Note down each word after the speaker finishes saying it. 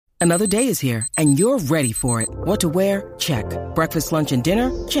Another day is here, and you're ready for it. What to wear? Check. Breakfast, lunch, and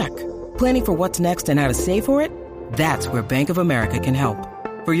dinner? Check. Planning for what's next and how to save for it? That's where Bank of America can help.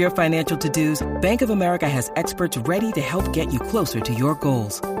 For your financial to-dos, Bank of America has experts ready to help get you closer to your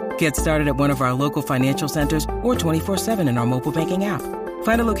goals. Get started at one of our local financial centers or 24/7 in our mobile banking app.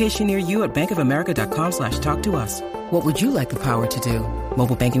 Find a location near you at bankofamerica.com/talktous. What would you like the power to do?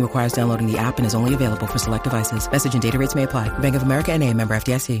 Mobile banking requires downloading the app and is only available for select devices. Message and data rates may apply. Bank of America NA, member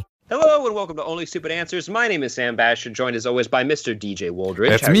FDIC. Hello and welcome to Only Stupid Answers. My name is Sam Basher, joined as always by Mr. DJ Woldridge.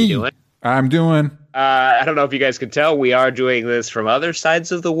 That's How me. are you doing? I'm doing. I don't know if you guys can tell, we are doing this from other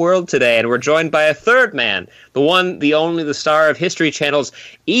sides of the world today, and we're joined by a third man, the one, the only, the star of History Channel's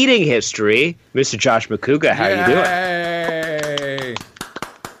Eating History, Mr. Josh McCouga. How are you doing?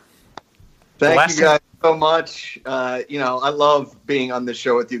 Thank you guys so much. I love being on this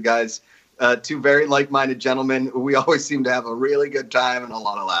show with you guys. Two very like-minded gentlemen. We always seem to have a really good time and a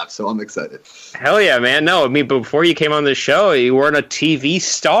lot of laughs, so I'm excited. Hell yeah, man. No, I mean, before you came on the show, you weren't a TV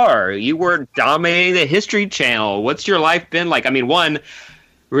star. You were dominating the History Channel. What's your life been like? I mean, one,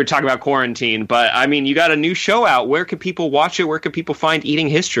 we were talking about quarantine, but, I mean, you got a new show out. Where can people watch it? Where can people find Eating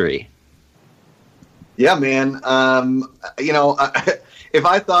History? Yeah, man. If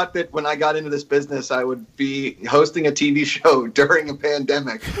I thought that when I got into this business, I would be hosting a TV show during a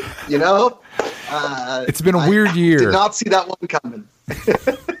pandemic, it's been a weird year. Did not see that one coming.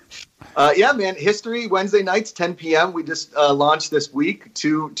 Yeah, man. History Wednesday nights, 10 p.m. We just launched this week,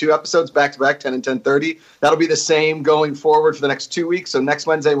 two episodes back to back, 10 and 10:30. That'll be the same going forward for the next 2 weeks. So next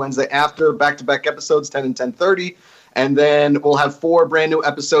Wednesday after, back to back episodes, 10 and 10:30, and then we'll have 4 brand new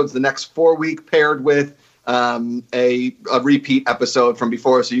episodes the next 4 week paired with a repeat episode from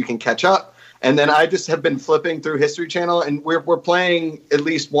before, so you can catch up. And then I just have been flipping through History Channel, and we're playing at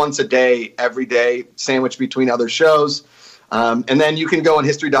least once a day, every day, sandwiched between other shows. And then you can go on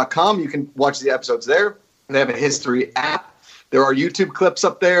history.com. You can watch the episodes there. They have a history app. There are YouTube clips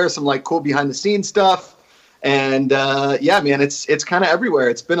up there, some like cool behind the scenes stuff. And yeah, man, it's kind of everywhere.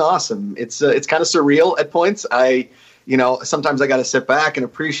 It's been awesome. It's kind of surreal at points. Sometimes I got to sit back and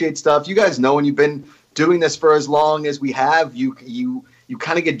appreciate stuff. You guys know when you've been doing this for as long as we have, you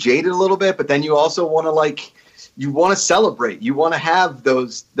kind of get jaded a little bit, but then you also want to celebrate. You want to have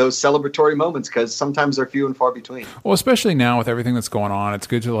those celebratory moments because sometimes they're few and far between. Well, especially now with everything that's going on, it's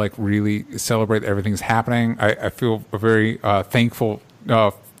good to like really celebrate that everything's happening. I feel very thankful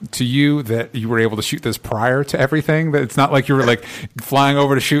to you that you were able to shoot this prior to everything, that it's not like you were like flying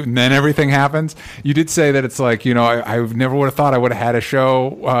over to shoot and then everything happens. You did say that it's like, I never would have thought I would have had a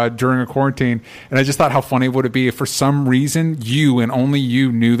show during a quarantine. And I just thought how funny would it be if for some reason you and only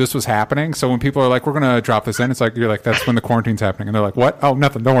you knew this was happening. So when people are like, we're going to drop this in, it's like, you're like, that's when the quarantine's happening. And they're like, what? Oh,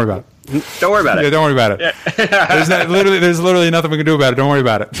 nothing. Don't worry about it. Don't worry about it. Yeah, don't worry about it. Yeah. There's literally nothing we can do about it. Don't worry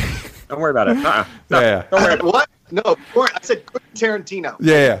about it. Don't worry about it. No, yeah. Don't worry about it. What? No, I said Tarantino.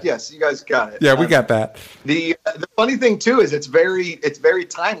 Yeah. Yes, you guys got it. Yeah, we got that. The funny thing too is it's very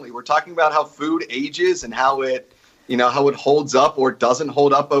timely. We're talking about how food ages and how it holds up or doesn't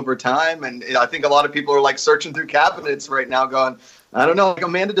hold up over time. And I think a lot of people are like searching through cabinets right now going, I don't know. Like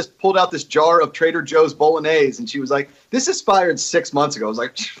Amanda just pulled out this jar of Trader Joe's Bolognese and she was like, this expired 6 months ago. I was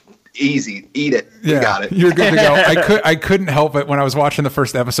like, easy, eat it. Yeah, you got it. You're good to go. I couldn't help it when I was watching the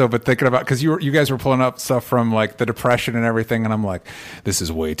first episode, but thinking about, because you guys were pulling up stuff from like the Depression and everything, and I'm like, this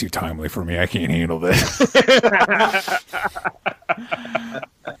is way too timely for me. I can't handle this. Man,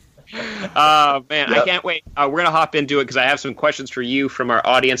 Yep. I can't wait. We're going to hop into it because I have some questions for you from our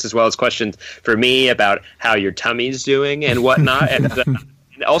audience as well as questions for me about how your tummy's doing and whatnot. and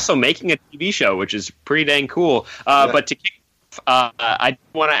also making a TV show, which is pretty dang cool. But to kick I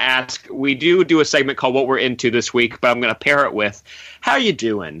want to ask, we do a segment called What We're Into this week, but I'm going to pair it with, how you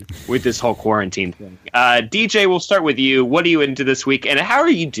doing with this whole quarantine thing? DJ, we'll start with you. What are you into this week, and how are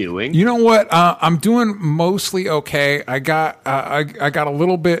you doing? You know what? I'm doing mostly okay. I got I got a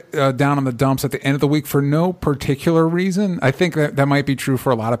little bit down in the dumps at the end of the week for no particular reason. I think that might be true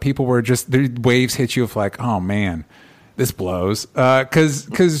for a lot of people, where just the waves hit you of like, oh man, this blows.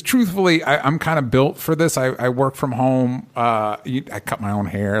 Because truthfully, I'm kind of built for this. I work from home. I cut my own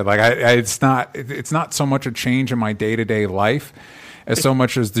hair. Like it's not so much a change in my day-to-day life as so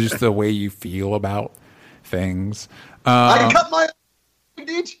much as just the way you feel about things. I cut my own,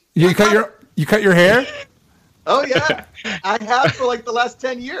 did you cut your hair? Oh yeah, I have for like the last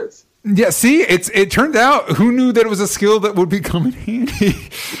 10 years. Yeah, see, it turned out, who knew that it was a skill that would become in handy?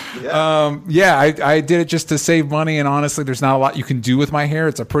 Yeah, I did it just to save money, and honestly, there's not a lot you can do with my hair.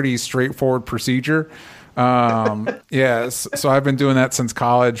 It's a pretty straightforward procedure. So I've been doing that since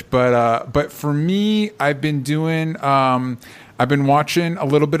college. But for me, I've been doing. I've been watching a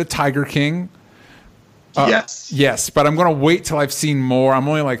little bit of Tiger King. Yes, but I'm going to wait till I've seen more. I'm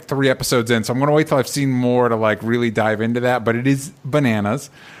only like 3 episodes in, so I'm going to wait till I've seen more to like really dive into that. But it is bananas.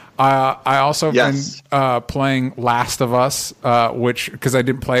 I also have been playing Last of Us, which because I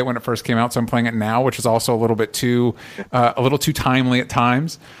didn't play it when it first came out, so I'm playing it now, which is also a little too timely at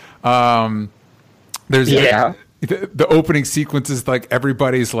times. There's the opening sequence is like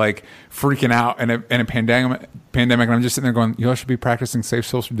everybody's like freaking out in a pandemic, and I'm just sitting there going, "You all should be practicing safe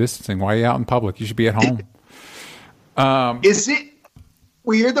social distancing. Why are you out in public? You should be at home." Is it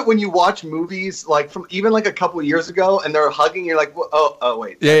weird that when you watch movies like from even like a couple of years ago and they're hugging, you're like, oh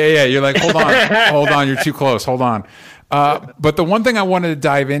wait. Yeah. You're like, hold on, you're too close. Hold on. But the one thing I wanted to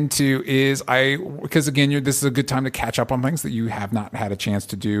dive into is because again, this is a good time to catch up on things that you have not had a chance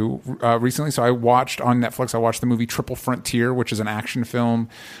to do recently. So I watched on Netflix, the movie Triple Frontier, which is an action film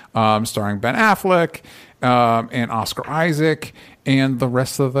starring Ben Affleck and Oscar Isaac and the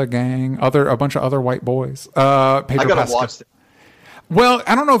rest of the gang, a bunch of other white boys. I gotta watch it. Well,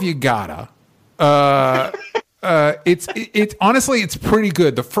 I don't know if you gotta. It's honestly, it's pretty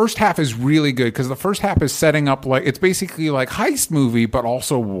good. The first half is really good because the first half is setting up like it's basically like heist movie, but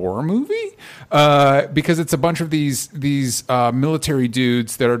also war movie. Because it's a bunch of these military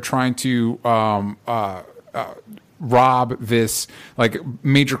dudes that are trying to rob this like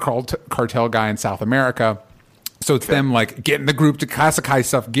major cartel guy in South America. So it's them like getting the group to classic heist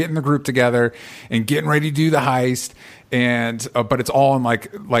stuff, getting the group together and getting ready to do the heist. And but it's all in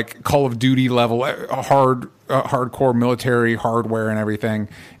like Call of Duty level, hardcore military hardware and everything,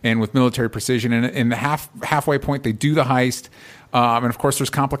 and with military precision. And in the halfway point, they do the heist, and of course there's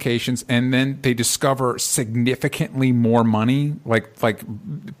complications. And then they discover significantly more money, like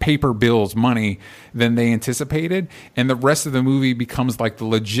paper bills money, than they anticipated. And the rest of the movie becomes like the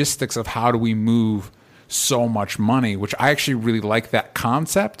logistics of how do we move so much money, which I actually really like that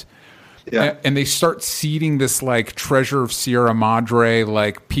concept. Yeah. And they start seeding this like treasure of Sierra Madre,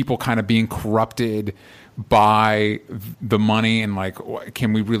 like people kind of being corrupted by the money and like,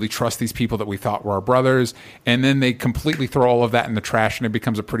 can we really trust these people that we thought were our brothers? And then they completely throw all of that in the trash, and it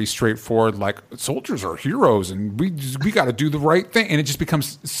becomes a pretty straightforward, like soldiers are heroes and we got to do the right thing. And it just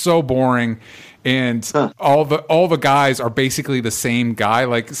becomes so boring. And all the guys are basically the same guy.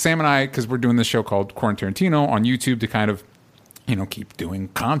 Like Sam and I, because we're doing this show called Quentin Tarantino on YouTube to kind of, keep doing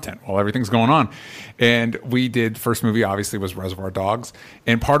content while everything's going on. And we did, first movie obviously was Reservoir Dogs.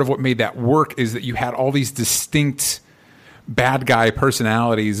 And part of what made that work is that you had all these distinct bad guy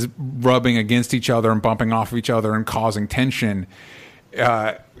personalities rubbing against each other and bumping off of each other and causing tension.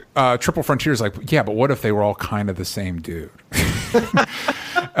 Triple Frontier is like, yeah, but what if they were all kind of the same dude?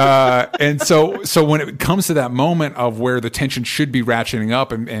 And so when it comes to that moment of where the tension should be ratcheting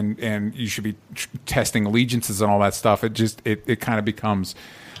up and you should be testing allegiances and all that stuff, it kind of becomes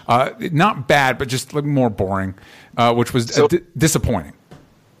not bad, but just more boring, which was disappointing.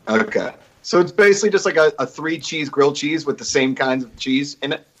 Okay. So it's basically just like a 3-cheese grilled cheese with the same kinds of cheese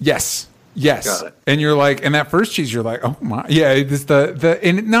in it? Yes. Got it. And you're like, and that first cheese, you're like, oh my, yeah. It's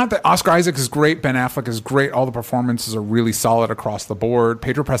and not that Oscar Isaac is great, Ben Affleck is great. All the performances are really solid across the board.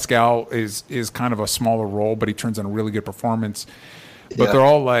 Pedro Pascal is kind of a smaller role, but he turns in a really good performance. But they're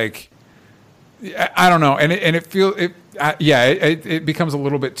all like, I don't know, and it becomes a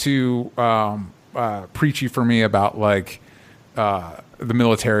little bit too preachy for me about like the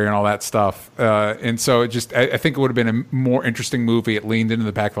military and all that stuff. And so I think it would have been a more interesting movie. It leaned into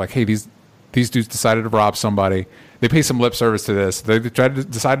the back like, hey, these dudes decided to rob somebody. They pay some lip service to this. They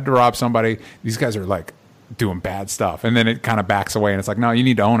decided to rob somebody. These guys are like doing bad stuff. And then it kind of backs away and it's like, no, you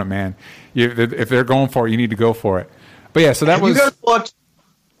need to own it, man. If they're going for it, you need to go for it. But yeah, so that was...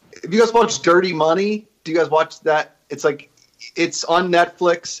 Have you guys watched Dirty Money? Do you guys watch that? It's like, it's on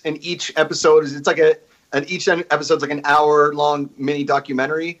Netflix and each episode is, each episode's like an hour-long mini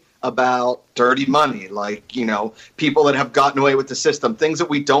documentary about dirty money, like, people that have gotten away with the system, things that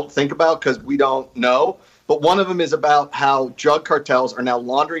we don't think about because we don't know. But one of them is about how drug cartels are now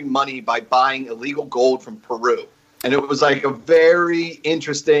laundering money by buying illegal gold from Peru. And it was like a very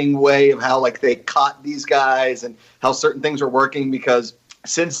interesting way of how like they caught these guys and how certain things are working, because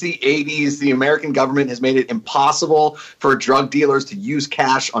since the 80s, the American government has made it impossible for drug dealers to use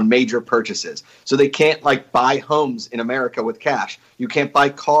cash on major purchases. So they can't like buy homes in America with cash. You can't buy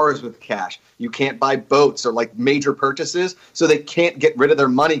cars with cash. You can't buy boats or like major purchases. So they can't get rid of their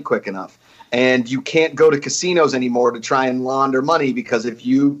money quick enough. And you can't go to casinos anymore to try and launder money, because if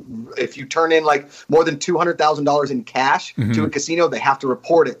you if you turn in like more than $200,000 in cash to a casino, they have to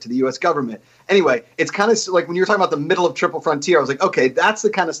report it to the U.S. government. Anyway, it's kind of like when you were talking about the middle of Triple Frontier, I was like, okay, that's the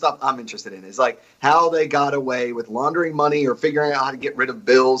kind of stuff I'm interested in, is like how they got away with laundering money or figuring out how to get rid of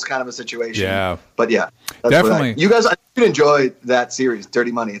bills kind of a situation. Yeah. But yeah, definitely. You guys, I should enjoy that series,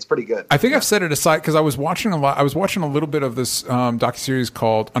 Dirty Money. It's pretty good. I think I've set it aside because I was watching a little bit of this docuseries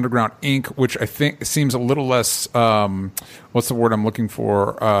called Underground Inc., which I think seems a little less, what's the word I'm looking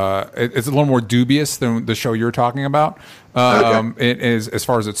for? It's a little more dubious than the show you're talking about. It is, as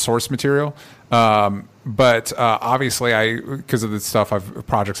far as its source material. But obviously, because of the stuff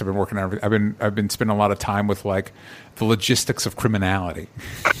projects I've been working on, I've been spending a lot of time with like the logistics of criminality.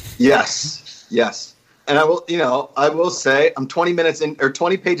 Yes. And I will say I'm 20 minutes in or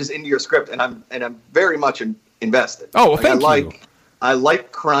 20 pages into your script, and I'm very much invested. Oh, well, thank you. I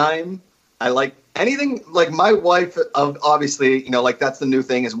like crime. I like anything. Like my wife, obviously, like that's the new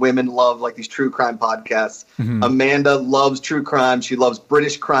thing is women love like these true crime podcasts. Amanda loves true crime. She loves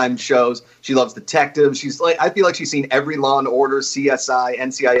British crime shows. She loves detectives. She's like, I feel like she's seen every Law and Order, CSI,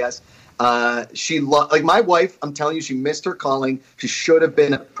 NCIS. Like my wife, I'm telling you, she missed her calling. She should have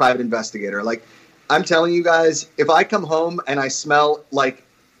been a private investigator. Like I'm telling you guys, if I come home and I smell like,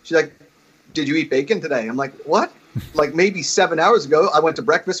 she's like, did you eat bacon today? I'm like, what? Like maybe 7 hours ago, I went to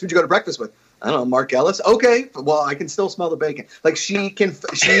breakfast. Who'd you go to breakfast with? I don't know, Mark Ellis. Okay, well, I can still smell the bacon. Like she is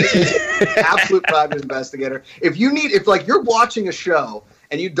an absolute private investigator. If you're watching a show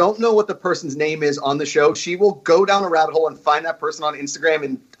and you don't know what the person's name is on the show, she will go down a rabbit hole and find that person on Instagram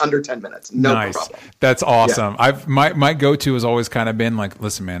in under 10 minutes. No problem. That's awesome. Yeah. My go-to has always kind of been like,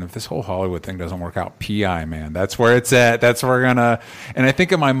 listen, man, if this whole Hollywood thing doesn't work out, PI, man, that's where it's at. That's where we're gonna. And I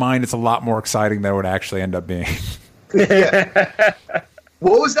think in my mind, it's a lot more exciting than it would actually end up being. Yeah.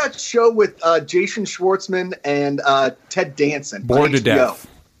 What was that show with Jason Schwartzman and Ted Danson? Bored to Death.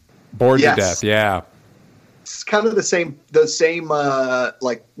 Bored to Death. Yeah. It's kind of the same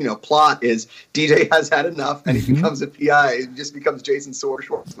plot is DJ has had enough and he becomes a PI. It just becomes Jason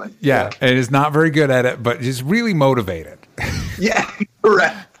Schwartzman. Yeah. And is not very good at it, but he's really motivated. Yeah.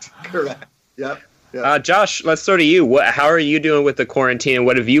 Correct. Yep. Yeah. Josh, let's throw to you. How are you doing with the quarantine, and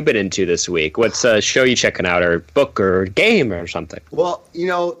what have you been into this week? What's a show you checking out, or book, or game, or something? Well,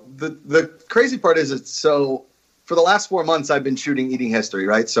 the crazy part is for the last 4 months I've been shooting Eating History,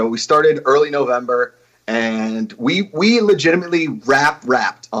 right? So we started early November, and we legitimately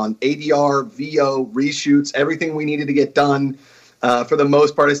wrapped on ADR, VO, reshoots, everything we needed to get done. For the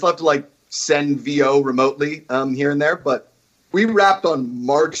most part, I still have to send VO remotely here and there, but we wrapped on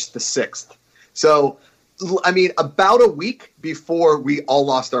March the 6th. So, I mean, about a week before we all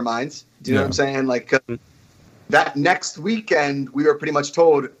lost our minds. Do you know what I'm saying? Like that next weekend, we were pretty much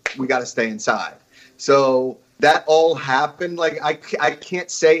told we got to stay inside. So that all happened. Like I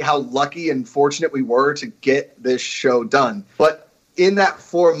can't say how lucky and fortunate we were to get this show done. But in that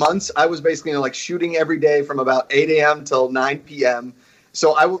 4 months, I was basically shooting every day from about 8 a.m. till 9 p.m.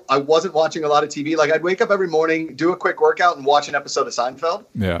 So I wasn't watching a lot of TV. Like I'd wake up every morning, do a quick workout, and watch an episode of Seinfeld.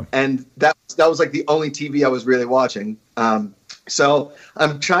 Yeah. And that was like the only TV I was really watching. So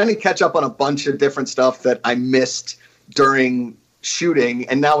I'm trying to catch up on a bunch of different stuff that I missed during shooting.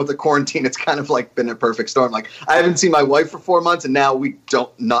 And now with the quarantine, it's kind of been a perfect storm. Like I haven't seen my wife for 4 months, and now we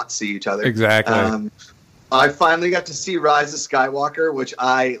don't not see each other. Exactly. I finally got to see Rise of Skywalker, which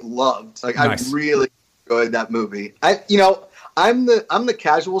I loved. Nice. I really enjoyed that movie. I'm the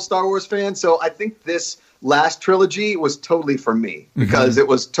casual Star Wars fan, so I think this last trilogy was totally for me because it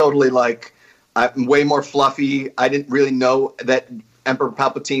was totally way more fluffy. I didn't really know that Emperor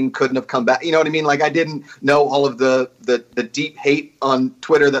Palpatine couldn't have come back. You know what I mean? Like I didn't know all of the deep hate on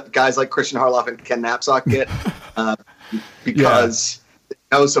Twitter that guys like Christian Harloff and Ken Knapsack get because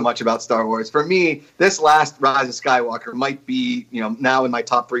they know so much about Star Wars. For me, this last Rise of Skywalker might be, now in my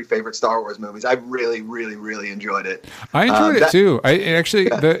top 3 favorite Star Wars movies. I really, really, really enjoyed it. I enjoyed it too.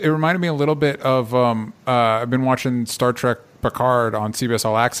 It reminded me a little bit of, I've been watching Star Trek Picard on CBS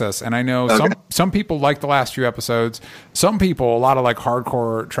All Access, and I know some people liked the last few episodes. Some people, a lot of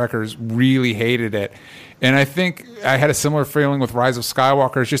hardcore Trekkers, really hated it. And I think I had a similar feeling with Rise of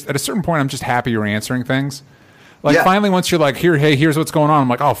Skywalker. It's just at a certain point, I'm just happy you're answering things. Finally, once you're here's what's going on. I'm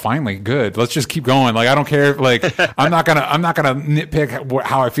like, oh, finally, good. Let's just keep going. I don't care. I'm not gonna nitpick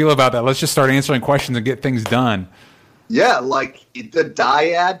how I feel about that. Let's just start answering questions and get things done. Yeah, the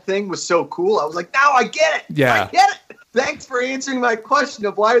dyad thing was so cool. I was like, now I get it. Yeah, I get it. Thanks for answering my question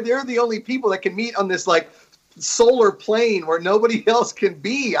of why they're the only people that can meet on this solar plane where nobody else can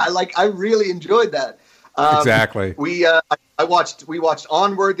be. I really enjoyed that. Exactly. We watched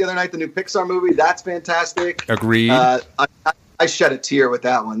Onward the other night, the new Pixar movie. That's fantastic. Agreed. I I shed a tear with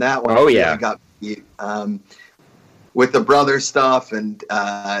that one. That one, oh really yeah, got me. With the brother stuff, and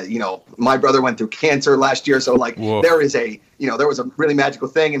my brother went through cancer last year, so like Whoa. there was a really magical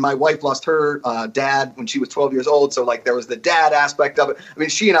thing, and my wife lost her dad when she was 12 years old, so like there was the dad aspect of it. I mean,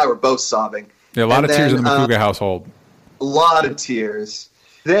 she and I were both sobbing. Yeah, a lot of tears in the Macuga household. A lot of tears.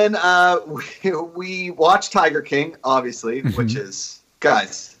 Then we watched Tiger King, obviously, which is,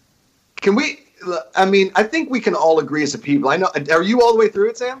 guys, can we? I mean, I think we can all agree as a people. I know. Are you all the way through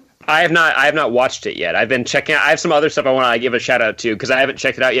it, Sam? I have not watched it yet. I've been checking out. I have some other stuff I want to give a shout out to because I haven't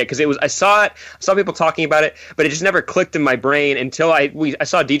checked it out yet. Because I saw people talking about it, but it just never clicked in my brain until I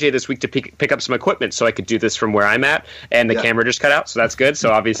saw DJ this week to pick up some equipment so I could do this from where I'm at, and the camera just cut out, so that's good.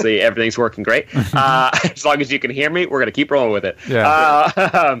 So obviously everything's working great. As long as you can hear me, we're gonna keep rolling with it.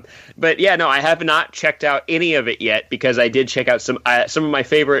 Yeah. But yeah, no, I have not checked out any of it yet because I did check out some of my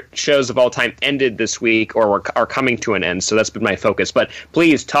favorite shows of all time ended this week or are coming to an end. So that's been my focus. But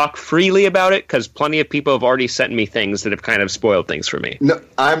please talk freely about it because plenty of people have already sent me things that have kind of spoiled things for me. No,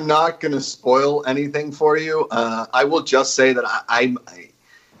 I'm not going to spoil anything for you. I will just say that I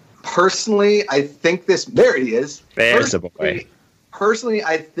personally, I think this. There he is. There's a boy. Personally,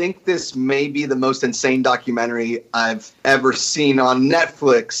 I think this may be the most insane documentary I've ever seen on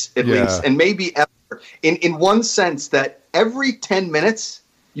Netflix, at least, and maybe ever. In one sense, that every 10 minutes,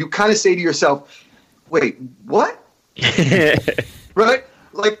 you kind of say to yourself, "Wait, what?" Right?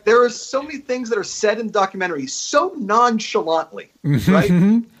 Like, there are so many things that are said in documentaries so nonchalantly,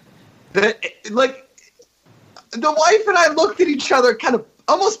 right? That, like, the wife and I looked at each other kind of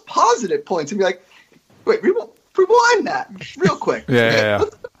almost paused at points and be like, wait, rewind that real quick. Yeah.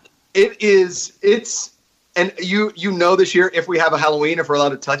 It's, and you know this year, if we have a Halloween, if we're allowed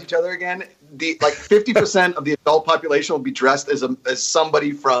to touch each other again, 50% of the adult population will be dressed as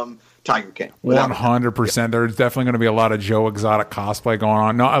somebody from Tiger King. 100%. There's definitely going to be a lot of Joe Exotic cosplay going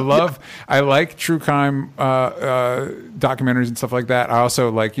on. No, I like true crime documentaries and stuff like that. I also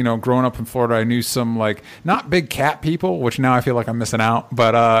like, growing up in Florida, I knew some like not big cat people, which now I feel like I'm missing out,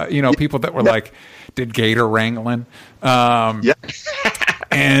 but people that were like did gator wrangling.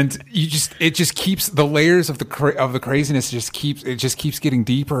 And it just keeps the layers of the craziness just keeps getting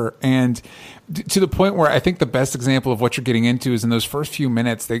deeper, and to the point where I think the best example of what you're getting into is in those first few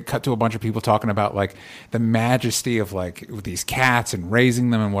minutes they cut to a bunch of people talking about like the majesty of like these cats and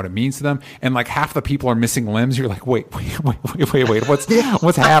raising them and what it means to them, and like half the people are missing limbs. You're like, wait,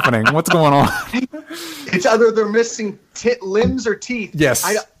 what's happening? What's going on? It's either they're missing limbs or teeth. Yes,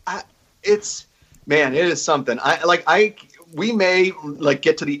 it is something. We may like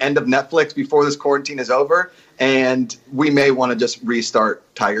get to the end of Netflix before this quarantine is over, and we may want to just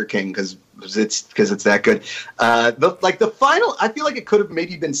restart Tiger King because it's that good. The final, I feel like it could have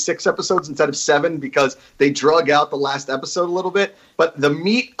maybe been 6 episodes instead of 7 because they drug out the last episode a little bit. But the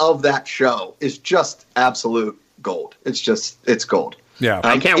meat of that show is just absolute gold. It's gold. Yeah,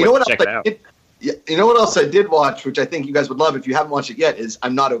 I can't wait to check it out. You know what else I did watch, which I think you guys would love if you haven't watched it yet, is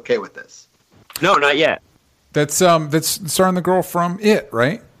I'm Not Okay With This. No, not yet. That's starring the girl from It,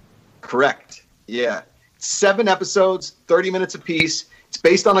 right? Correct. Yeah. 7 episodes, 30 minutes apiece. It's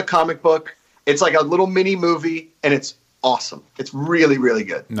based on a comic book. It's like a little mini movie, and it's awesome. It's really, really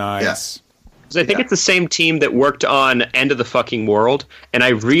good. Nice. I think it's the same team that worked on End of the Fucking World, and I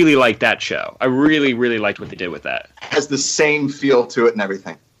really liked that show. I really, really liked what they did with that. It has the same feel to it and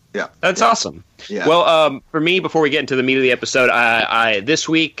everything. Yeah, that's awesome. Yeah. Well, for me, before we get into the meat of the episode, this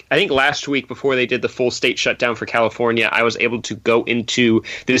week, I think last week before they did the full state shutdown for California, I was able to go into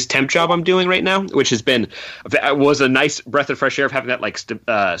this temp job I'm doing right now, which was a nice breath of fresh air of having that like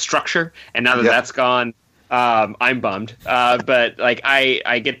structure. And now that that's gone, I'm bummed. But like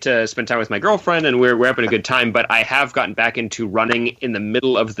I get to spend time with my girlfriend, and we're having a good time. But I have gotten back into running in the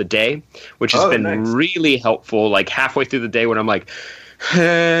middle of the day, which has been really helpful. Like halfway through the day, when I'm like,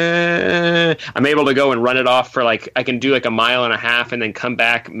 I'm able to go and run it off for like I can do like a mile and a half and then come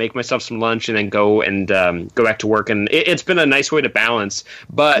back, make myself some lunch, and then go back to work. And it's been a nice way to balance.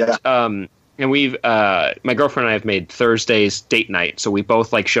 But and we've my girlfriend and I have made Thursdays date night, so we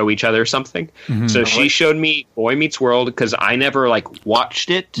both like show each other something. Mm-hmm. So she showed me Boy Meets World because I never like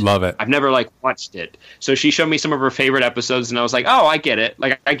watched it. Love it. I've never like watched it. So she showed me some of her favorite episodes, and I was like, oh, I get it.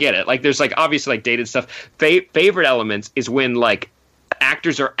 Like I get it. Like there's like obviously like dated stuff. Favorite elements is when like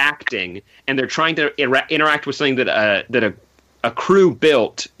actors are acting and they're trying to interact with something that a crew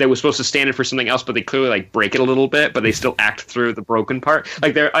built that was supposed to stand in for something else, but they clearly like break it a little bit, but they still act through the broken part.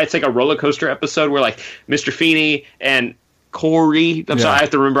 Like it's like a roller coaster episode where like Mr. Feeney and Corey, sorry, I have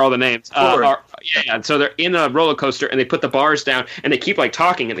to remember all the names. Yeah. And so they're in a roller coaster, and they put the bars down, and they keep like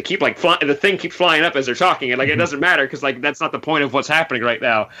talking, and they keep like the thing keeps flying up as they're talking, and like it doesn't matter because like that's not the point of what's happening right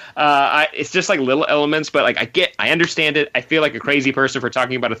now. It's just like little elements, but like I understand it. I feel like a crazy person for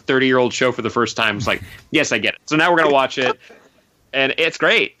talking about a 30-year-old show for the first time. It's like, yes, I get it. So now we're gonna watch it, and it's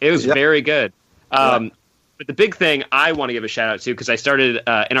great. It was very good. But the big thing I want to give a shout out to, because I started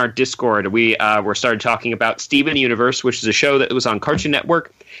in our Discord, we started talking about Steven Universe, which is a show that was on Cartoon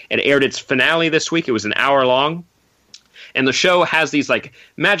Network. It aired its finale this week. It was an hour long. And the show has these like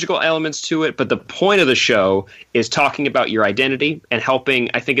magical elements to it, but the point of the show is talking about your identity and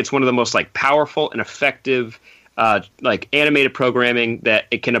helping. I think it's one of the most like powerful and effective like animated programming that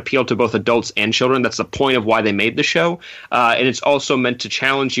it can appeal to both adults and children. That's the point of why they made the show. And it's also meant to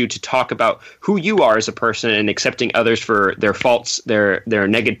challenge you to talk about who you are as a person and accepting others for their faults, their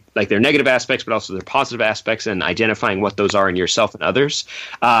negative aspects, but also their positive aspects, and identifying what those are in yourself and others.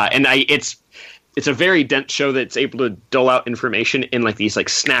 It's a very dense show that's able to dole out information in like these like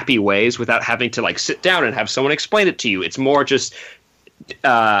snappy ways without having to like sit down and have someone explain it to you. It's more just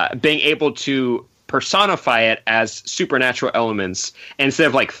being able to personify it as supernatural elements. And instead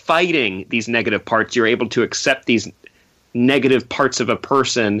of like fighting these negative parts, you're able to accept these negative parts of a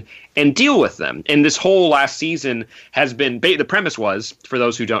person and deal with them. And this whole last season has been the premise was, for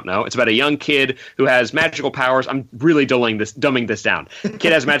those who don't know, it's about a young kid who has magical powers. I'm really dumbing this down.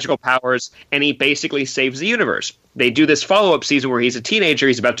 Kid has magical powers, and he basically saves the universe. They do this follow-up season where he's a teenager,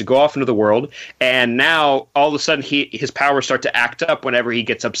 he's about to go off into the world, and now all of a sudden his powers start to act up whenever he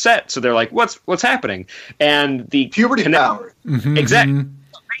gets upset. So they're like, what's happening? And the puberty power. Exactly.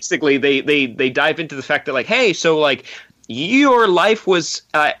 Basically, they dive into the fact that like, hey, so like your life was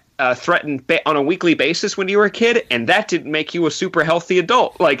threatened on a weekly basis when you were a kid, and that didn't make you a super healthy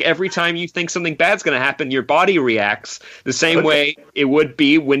adult. Like every time you think something bad's going to happen, your body reacts the same way it would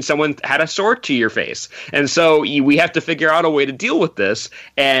be when someone had a sword to your face. And so we have to figure out a way to deal with this.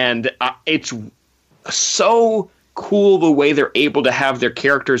 And it's so cool the way they're able to have their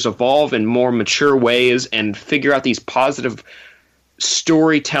characters evolve in more mature ways and figure out these positive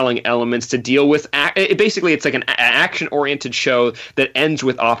storytelling elements to deal with. Basically, it's like an action-oriented show that ends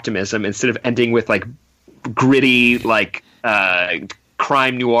with optimism instead of ending with like gritty, like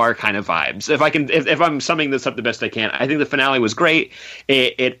crime noir kind of vibes. If I'm summing this up the best I can, I think the finale was great.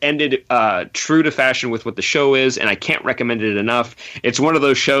 It ended true to fashion with what the show is, and I can't recommend it enough. It's one of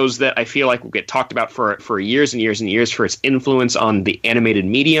those shows that I feel like will get talked about for years and years and years for its influence on the animated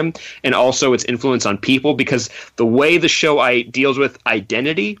medium and also its influence on people, because the way the show deals with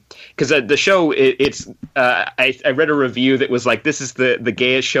identity, because the show I read a review that was like, this is the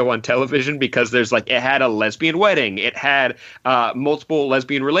gayest show on television because there's like, it had a lesbian wedding, it had multiple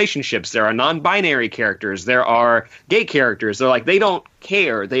lesbian relationships, there are non-binary characters, there are gay characters. They're like, they don't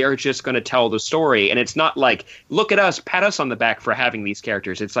care, they are just going to tell the story. And it's not like, look at us, pat us on the back for having these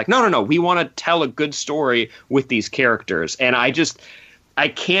characters. It's like, no, we want to tell a good story with these characters. And I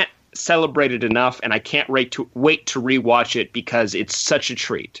can't celebrate it enough, and I can't wait to rewatch it because it's such a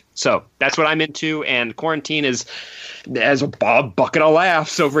treat. So that's what I'm into, and quarantine is as a bucket of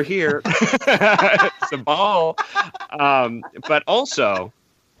laughs over here. It's a ball. But also,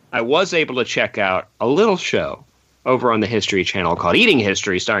 I was able to check out a little show over on the History Channel called Eating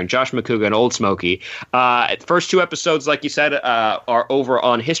History, starring Josh McCouga and Old Smokey. First two episodes, like you said, are over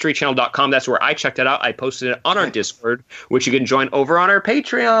on historychannel.com. That's where I checked it out. I posted it on our Discord, which you can join over on our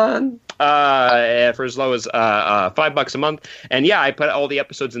Patreon for as low as $5 a month. And yeah, I put all the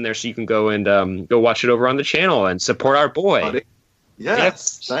episodes in there so you can go and go watch it over on the channel and support our boy.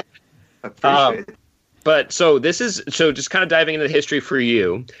 Yes. I appreciate it. But so just kind of diving into the history for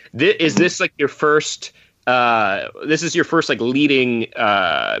you. Is this like your first... this is your first like leading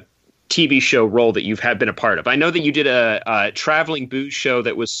TV show role that you've been a part of? I know that you did a traveling booze show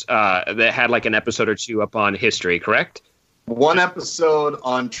that was that had like an episode or two up on History, correct? One episode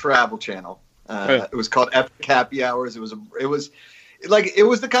on Travel Channel. It was called Epic Happy Hours. It was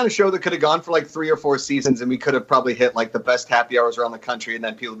the kind of show that could have gone for like 3 or 4 seasons, and we could have probably hit like the best happy hours around the country, and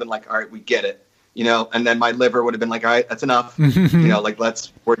then people have been like, all right, we get it, and then my liver would have been like, all right, that's enough, like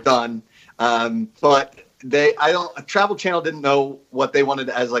we're done. But Travel Channel didn't know what they wanted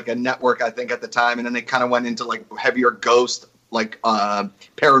as like a network, I think, at the time, and then they kind of went into like heavier ghost, like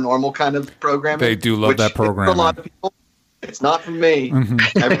paranormal kind of programming. They do love that program. For a lot of people, it's not for me.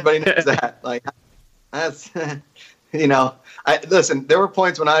 Everybody knows that. Like that's listen. There were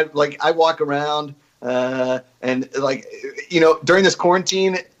points when I walk around and like during this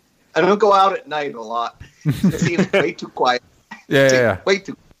quarantine, I don't go out at night a lot. It seems way too quiet. Yeah. Way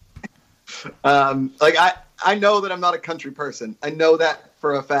too. I know that I'm not a country person. I know that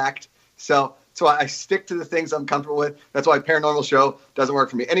for a fact. So That's why I stick to the things I'm comfortable with. That's why Paranormal Show doesn't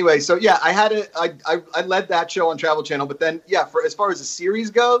work for me. Anyway, so yeah, I led that show on Travel Channel, but then yeah, for as far as the series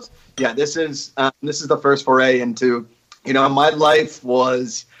goes, yeah, this is the first foray into, my life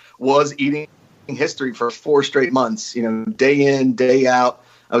was eating history for 4 straight months, day in, day out.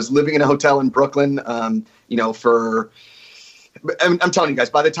 I was living in a hotel in Brooklyn, I'm telling you guys,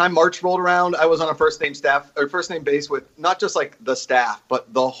 by the time March rolled around, I was on a first name base with not just like the staff,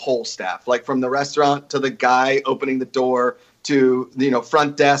 but the whole staff, like from the restaurant to the guy opening the door to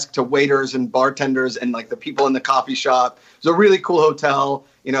front desk to waiters and bartenders and like the people in the coffee shop. It was a really cool hotel.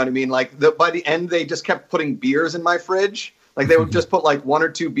 You know what I mean? Like by the end, they just kept putting beers in my fridge. Like they would just put like 1 or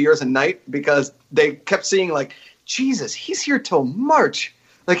 2 beers a night because they kept seeing like, Jesus, he's here till March.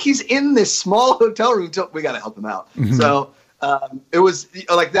 Like he's in this small hotel room till we got to help him out. Mm-hmm. So it was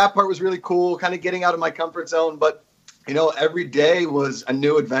like that part was really cool, kind of getting out of my comfort zone. But, every day was a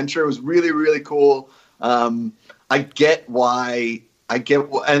new adventure. It was really, really cool. I get why,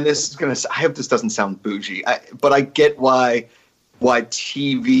 and this is going to, I hope this doesn't sound bougie, but I get why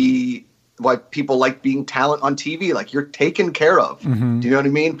people like being talent on TV. Like you're taken care of. Mm-hmm. Do you know what I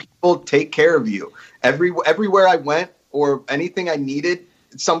mean? People take care of you. Everywhere I went or anything I needed,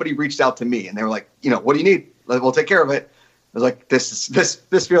 somebody reached out to me and they were like, what do you need? Like, we'll take care of it. I was like,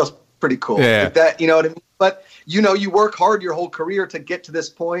 this feels pretty cool. Yeah. Like that, you know what I mean? But, you work hard your whole career to get to this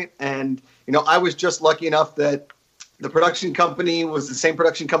point. And, I was just lucky enough that the production company was the same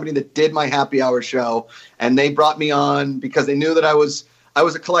production company that did my Happy Hour show. And they brought me on because they knew that I was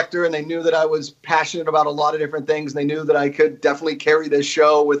a collector and they knew that I was passionate about a lot of different things. They knew that I could definitely carry this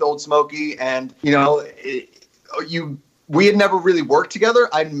show with Old Smoky. And, we had never really worked together.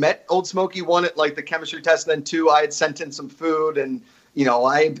 I met Old Smoky, 1 at like the chemistry test, and then 2, I had sent in some food, and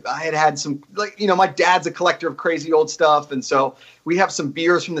I had some my dad's a collector of crazy old stuff, and so we have some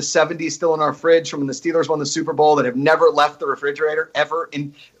beers from the 70s still in our fridge from when the Steelers won the Super Bowl that have never left the refrigerator ever.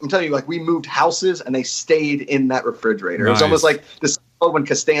 And I'm telling you, like we moved houses and they stayed in that refrigerator. Nice. It was almost like this when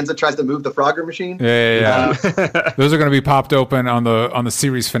Costanza tries to move the Frogger machine. Yeah. Those are going to be popped open on the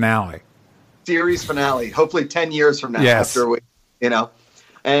series finale. Hopefully 10 years from now. Yes. After we,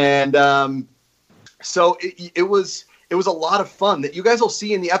 and so it was a lot of fun that you guys will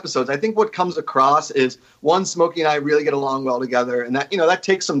see in the episodes. I think what comes across is, one, Smokey and I really get along well together, and that that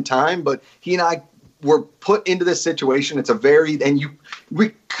takes some time, but he and I were put into this situation. It's we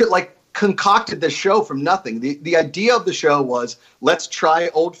could like concocted this show from nothing. The idea of the show was, let's try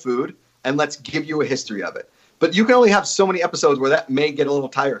old food and let's give you a history of it. But you can only have so many episodes where that may get a little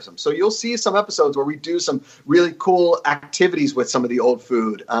tiresome. So you'll see some episodes where we do some really cool activities with some of the old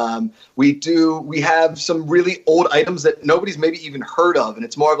food. We have some really old items that nobody's maybe even heard of, and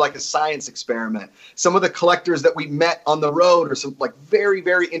it's more of like a science experiment. Some of the collectors that we met on the road are some like very,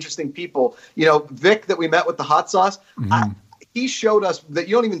 very interesting people. Vic that we met with the hot sauce. Mm-hmm. He showed us that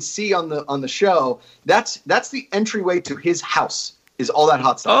you don't even see on the show. That's the entryway to his house. Is all that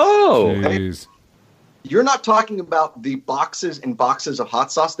hot sauce? Oh, okay? You're not talking about the boxes and boxes of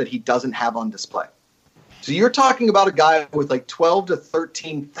hot sauce that he doesn't have on display. So you're talking about a guy with like 12 to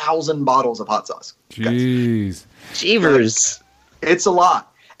 13,000 bottles of hot sauce. Jeez. Jeevers. It's a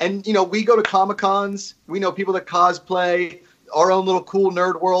lot. And, we go to Comic-Cons. We know people that cosplay, our own little cool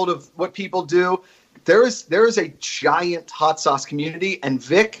nerd world of what people do. There is a giant hot sauce community. And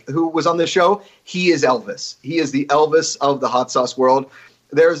Vic, who was on the show, he is Elvis. He is the Elvis of the hot sauce world.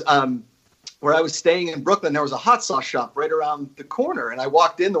 There's where I was staying in Brooklyn, there was a hot sauce shop right around the corner. And I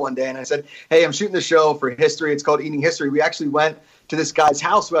walked in the one day and I said, hey, I'm shooting the show for history. It's called Eating History. We actually went to this guy's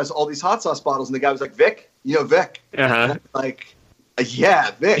house who has all these hot sauce bottles. And the guy was like, Vic? Vic? Uh-huh. Like, yeah,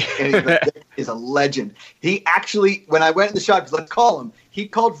 Vic. And he's like, Vic is a legend. He actually, when I went in the shop, let's call him. He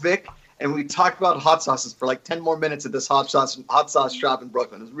called Vic. And we talked about hot sauces for like 10 more minutes at this hot sauce shop in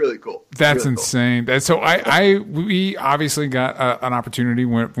Brooklyn. It was really cool. That's really insane. Cool. So we obviously got an opportunity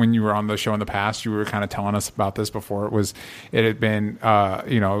when you were on the show in the past. You were kind of telling us about this before it had been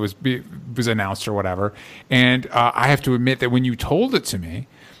it was announced or whatever. And I have to admit that when you told it to me,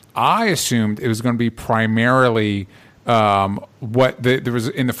 I assumed it was going to be primarily there was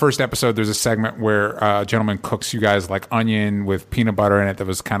in the first episode. There's a segment where a gentleman cooks you guys like onion with peanut butter in it. That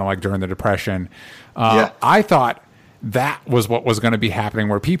was kind of like during the Depression. I thought that was what was going to be happening,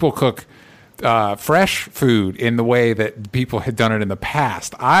 where people cook fresh food in the way that people had done it in the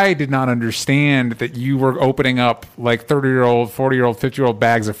past. I did not understand that you were opening up like 30-year-old, 40-year-old, 50-year-old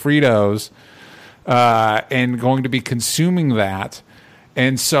bags of Fritos and going to be consuming that.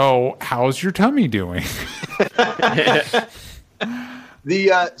 And so, how's your tummy doing?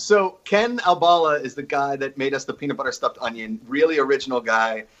 So Ken Albala is the guy that made us the peanut butter stuffed onion. Really original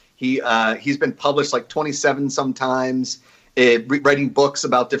guy. He's been published like 27 sometimes, writing books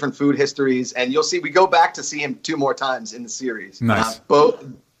about different food histories. And you'll see, we go back to see him 2 more times in the series. Nice. Both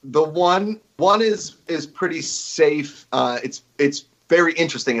the one is pretty safe. It's very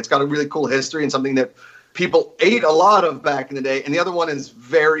interesting. It's got a really cool history and something that people ate a lot of back in the day. And the other one is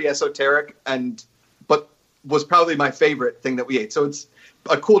very esoteric but was probably my favorite thing that we ate. So it's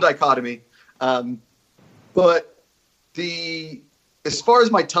a cool dichotomy. But as far as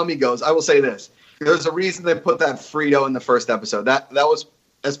my tummy goes, I will say this. There's a reason they put that Frito in the first episode. That was,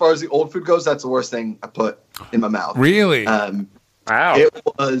 as far as the old food goes, that's the worst thing I put in my mouth. Really? Wow. It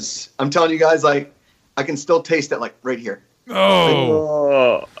was, I'm telling you guys, like, I can still taste it, like, right here.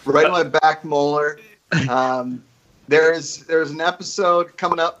 Oh. Right on my back molar. There's an episode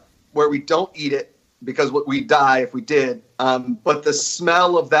coming up where we don't eat it because we die if we did. But the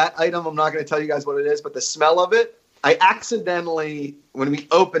smell of that item, I'm not going to tell you guys what it is, but the smell of it, I accidentally, when we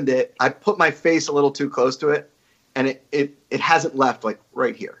opened it, I put my face a little too close to it, and it hasn't left, like,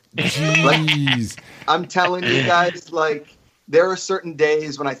 right here. Jeez. Like, I'm telling you guys, like, there are certain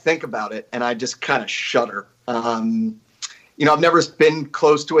days when I think about it, and I just kind of shudder. I've never been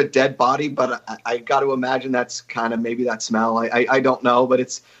close to a dead body, but I got to imagine that's kind of maybe that smell. I don't know, but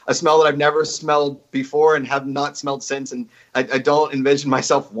it's a smell that I've never smelled before and have not smelled since, and I don't envision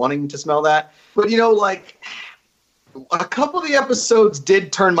myself wanting to smell that. But, like, a couple of the episodes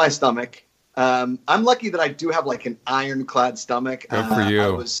did turn my stomach. I'm lucky that I do have, like, an ironclad stomach. Good for you.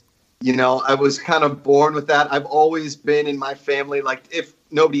 I was kind of born with that. I've always been in my family, like, if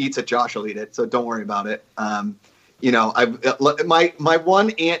nobody eats it, Josh will eat it, so don't worry about it. My one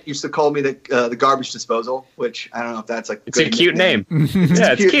aunt used to call me the garbage disposal, which I don't know if that's like it's a cute name.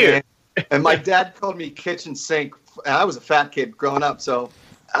 Yeah, it's cute. And my dad called me kitchen sink. And I was a fat kid growing up, so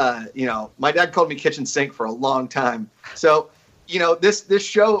my dad called me kitchen sink for a long time. So this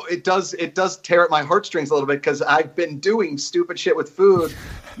show it does tear at my heartstrings a little bit because I've been doing stupid shit with food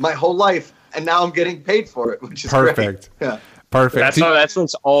my whole life, and now I'm getting paid for it, which is perfect. Great. Yeah, perfect. That's what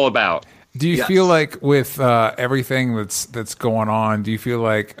it's all about. Do you feel like with everything that's going on, do you feel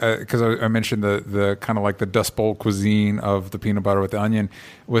like, because I mentioned the kind of like the Dust Bowl cuisine of the peanut butter with the onion,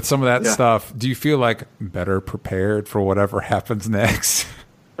 with some of that stuff, do you feel like better prepared for whatever happens next?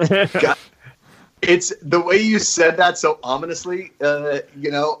 God, it's the way you said that so ominously,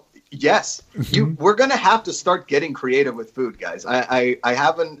 yes. We're going to have to start getting creative with food, guys. I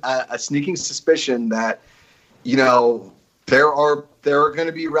have a sneaking suspicion that, there are going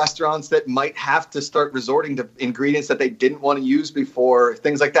to be restaurants that might have to start resorting to ingredients that they didn't want to use before,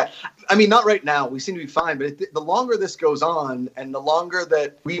 things like that. I mean, not right now. We seem to be fine. But the longer this goes on and the longer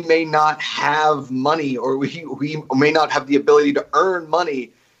that we may not have money or we may not have the ability to earn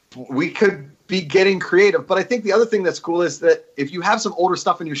money, we could be getting creative. But I think the other thing that's cool is that if you have some older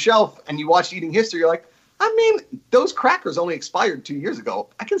stuff on your shelf and you watch Eating History, you're like, I mean, those crackers only expired 2 years ago.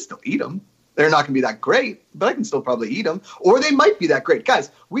 I can still eat them. They're not going to be that great, but I can still probably eat them. Or they might be that great.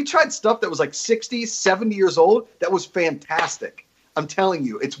 Guys, we tried stuff that was like 60, 70 years old. That was fantastic. I'm telling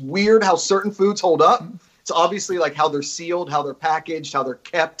you, it's weird how certain foods hold up. It's obviously like how they're sealed, how they're packaged, how they're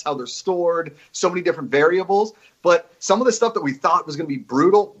kept, how they're stored, so many different variables. But some of the stuff that we thought was going to be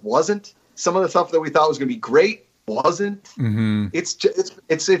brutal wasn't. Some of the stuff that we thought was going to be great wasn't. Mm-hmm.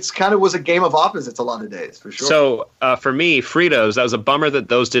 It's kind of was a game of opposites a lot of days, for sure. So for me, Fritos, that was a bummer that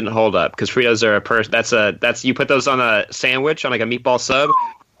those didn't hold up because Fritos are that's you put those on a sandwich on like a meatball sub.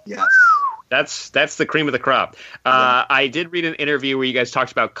 Yes. That's the cream of the crop. I did read an interview where you guys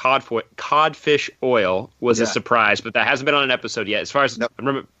talked about codfish oil was a surprise, but that hasn't been on an episode yet. As far as I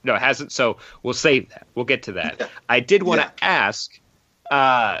remember, no, it hasn't. So we'll save that. We'll get to that. I did want to ask,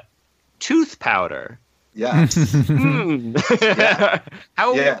 tooth powder. Yeah.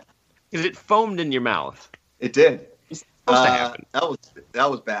 How? Yeah. Because it foamed in your mouth. It did. It's supposed to happen. That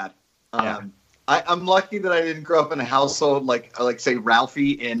was bad. I'm lucky that I didn't grow up in a household like say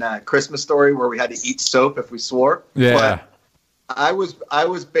Ralphie in Christmas Story where we had to eat soap if we swore. Yeah. But I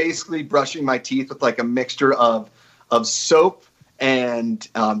was basically brushing my teeth with like a mixture of soap and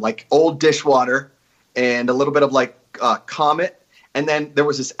like old dishwater and a little bit of like Comet, and then there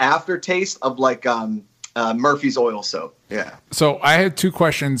was this aftertaste of like Murphy's oil soap. Yeah. So I had 2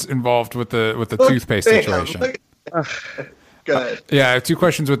 questions involved with the toothpaste situation. Go ahead. Yeah, I have 2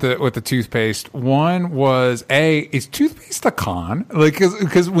 questions with the toothpaste. One was, is toothpaste a con? Like,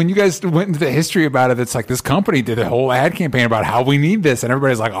 because when you guys went into the history about it, it's like this company did a whole ad campaign about how we need this, and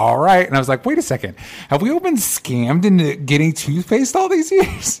everybody's like, all right. And I was like, wait a second, have we all been scammed into getting toothpaste all these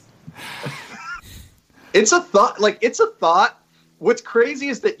years? It's a thought. what's crazy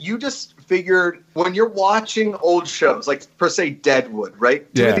is that you just figured when you're watching old shows, like per se Deadwood, right?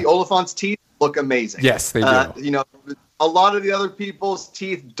 Yeah. Timothy Oliphant's teeth look amazing. Yes, they do. You know, a lot of the other people's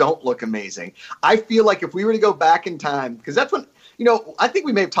teeth don't look amazing. I feel like if we were to go back in time, because that's when, you know, I think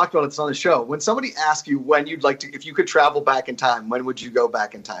we may have talked about this on the show. When somebody asks you when you'd like to, if you could travel back in time, when would you go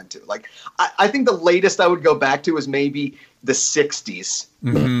back in time to? Like, I think the latest I would go back to is maybe the 60s.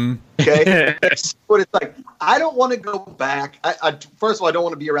 Mm-hmm. Okay? But it's like, I don't want to go back. First of all, I don't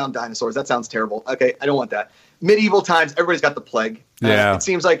want to be around dinosaurs. That sounds terrible. Okay, I don't want that. Medieval times, everybody's got the plague. Yeah. It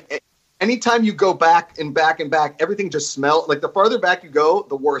seems like anytime you go back and back and back, everything just smells. Like the farther back you go,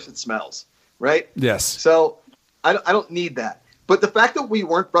 the worse it smells, right? Yes. So I don't need that. But the fact that we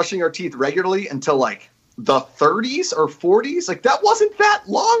weren't brushing our teeth regularly until like the 30s or 40s, like that wasn't that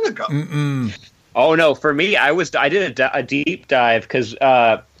long ago. Mm-mm. Oh no, for me, I did a deep dive because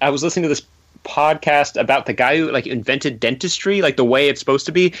I was listening to this podcast about the guy who like invented dentistry, like the way it's supposed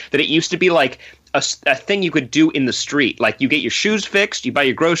to be. That it used to be like a thing you could do in the street. Like you get your shoes fixed, you buy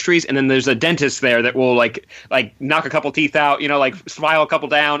your groceries, and then there's a dentist there that will like knock a couple teeth out, you know, like file a couple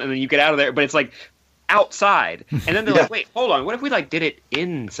down, and then you get out of there. But it's like outside, and then they're like, wait, hold on, what if we like did it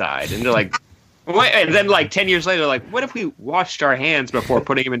inside? And they're like, wait, and then like 10 years later, like, what if we washed our hands before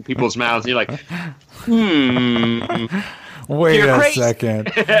putting them in people's mouths? And you're like, Wait You're a crazy.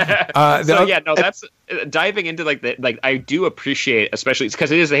 second. So yeah, no, that's diving into like I do appreciate, especially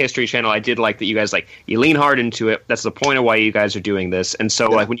because it is a history channel. I did like that you guys like you lean hard into it. That's the point of why you guys are doing this. And so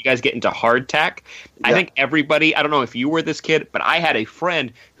like when you guys get into hardtack, I think everybody. I don't know if you were this kid, but I had a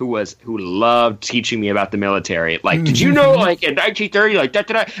friend who loved teaching me about the military. Like, did you know like in 1930 like da.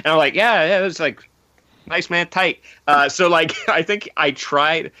 And I'm like, yeah, it was like nice man, tight. So like I think I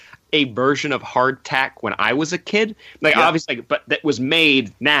tried a version of hardtack when I was a kid, like obviously, but that was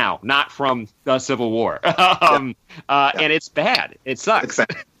made now, not from the Civil War. And it's bad. It sucks.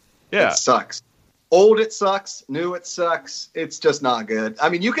 It sucks. Old, it sucks. New, it sucks. It's just not good. I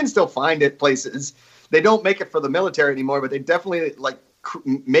mean, you can still find it places. They don't make it for the military anymore, but they definitely like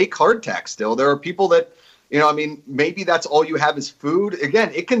make hardtack still. There are people that, you know, I mean, maybe that's all you have is food.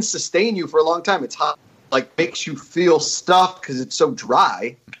 Again, it can sustain you for a long time. It's hot, like makes you feel stuffed because it's so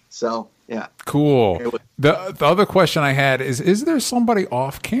dry. So, yeah. Cool. The other question I had is there somebody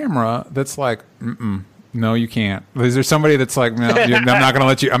off camera that's like, no, you can't? Is there somebody that's like, no, I'm not going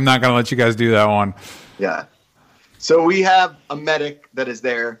to let you guys do that one? Yeah. So we have a medic that is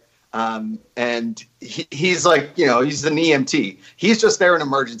there, and he's like, you know, he's an EMT. He's just there in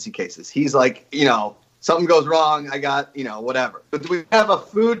emergency cases. He's like, you know, something goes wrong, I got, you know, whatever. But we have a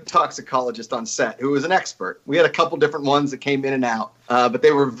food toxicologist on set who is an expert. We had a couple different ones that came in and out, but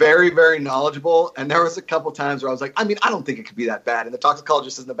they were very, very knowledgeable. And there was a couple times where I was like, I mean, I don't think it could be that bad. And the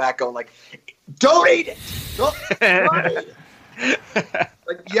toxicologist is in the back going like, don't eat it! Don't eat it!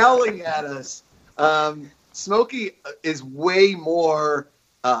 Like yelling at us. Smokey is way more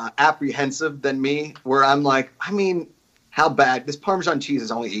apprehensive than me, where I'm like, I mean, how bad? This Parmesan cheese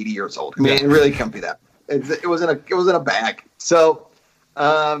is only 80 years old. I mean, it really can't be that. It was in a bag. So,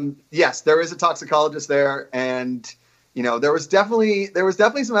 yes, there is a toxicologist there, and you know, there was definitely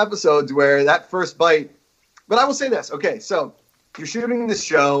some episodes where that first bite. But I will say this. Okay, so you're shooting this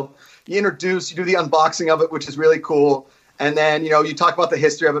show, you do the unboxing of it, which is really cool, and then you know you talk about the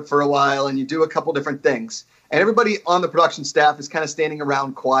history of it for a while, and you do a couple different things. And everybody on the production staff is kind of standing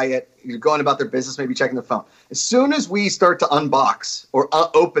around quiet. You're going about their business, maybe checking their phone. As soon as we start to unbox or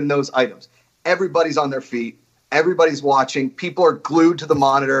open those items, everybody's on their feet. Everybody's watching. People are glued to the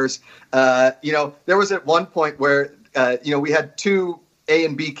monitors. You know, there was at one point where, you know, we had two A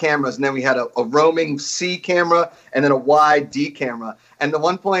and B cameras, and then we had a roaming C camera and then a wide D camera. And at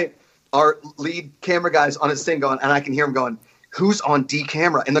one point, our lead camera guy's on his thing going, and I can hear him going, who's on D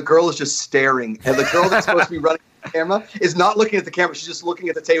camera? And the girl is just staring. And the girl that's supposed to be running the camera is not looking at the camera. She's just looking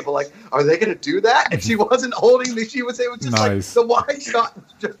at the table like, are they going to do that? And she wasn't holding the, it was just nice. Like the wide shot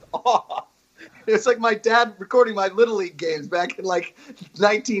was just off. It's like my dad recording my Little League games back in like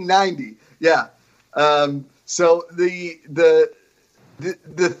 1990. Yeah. So the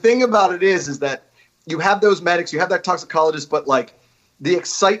thing about it is that you have those medics, you have that toxicologist, but like, the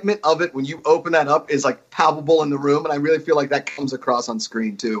excitement of it when you open that up is like palpable in the room, and I really feel like that comes across on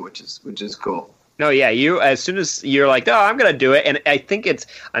screen too, which is cool. No, yeah, you as soon as you're like, oh, I'm gonna do it, and I think it's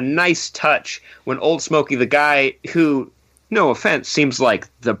a nice touch when Old Smokey, the guy who, no offense, seems like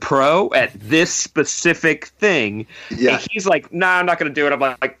the pro at this specific thing, he's like, nah, I'm not gonna do it. I'm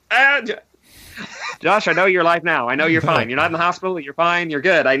like, Josh, I know you're alive now. I know you're fine. You're not in the hospital. You're fine. You're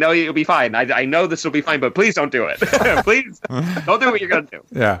good. I know you'll be fine. I know this will be fine, but please don't do it. Please don't do what you're going to do.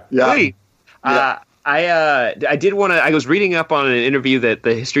 Yeah. Please. I did want to. I was reading up on an interview that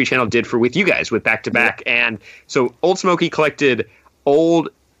the History Channel did with you guys with Back to Back, and so Old Smoky collected old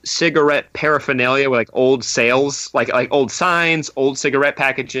cigarette paraphernalia with like old sales, like old signs, old cigarette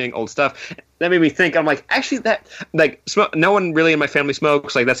packaging, old stuff. That made me think. I'm like, actually, that like no one really in my family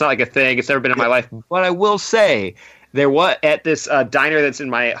smokes. Like that's not like a thing. It's never been in my life. But I will say, there was at this diner that's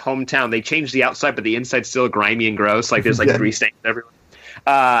in my hometown. They changed the outside, but the inside's still grimy and gross. Like there's like grease stains everywhere.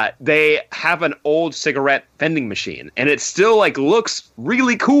 They have an old cigarette vending machine, and it still like looks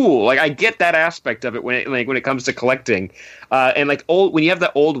really cool. Like I get that aspect of it when it comes to collecting, and like when you have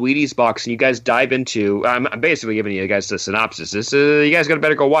that old Wheaties box and you guys dive into. I'm basically giving you guys the synopsis. You guys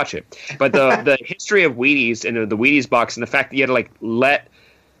better go watch it. But the history of Wheaties and the Wheaties box and the fact that you had to like let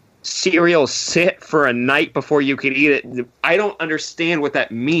cereal sit for a night before you could eat it. I don't understand what that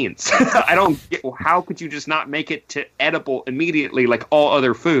means. I don't get how could you just not make it to edible immediately like all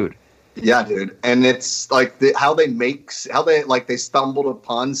other food? Yeah, dude. And it's like how they stumbled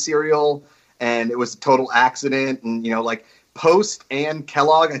upon cereal and it was a total accident. And, like Post and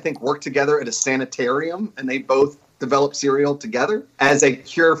Kellogg, I think, worked together at a sanitarium and they both developed cereal together as a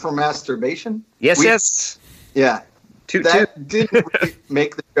cure for masturbation. Yes. Yeah. That didn't really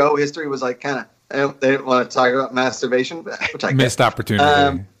make the show. History was like kind of they didn't want to talk about masturbation, which I missed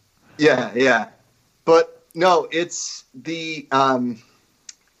opportunity. Yeah, but no, it's the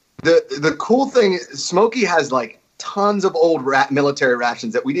cool thing. Smokey has like tons of old military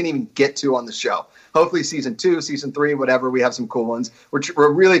rations that we didn't even get to on the show. Hopefully, season 2, season 3, whatever, we have some cool ones.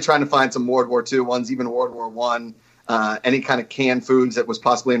 We're really trying to find some World War II ones, even World War I. Any kind of canned foods that was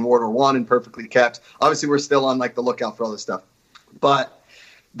possibly in World War I and perfectly kept. Obviously, we're still on like the lookout for all this stuff. But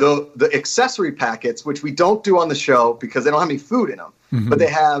the accessory packets, which we don't do on the show because they don't have any food in them, but they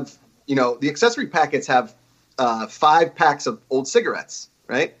have, the accessory packets have 5 packs of old cigarettes,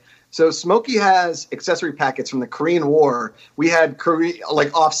 right? So Smokey has accessory packets from the Korean War. We had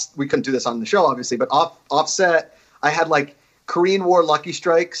we couldn't do this on the show, obviously, but offset, I had like Korean War Lucky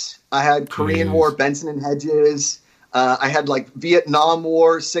Strikes. I had Korean War Benson and Hedges. I had like Vietnam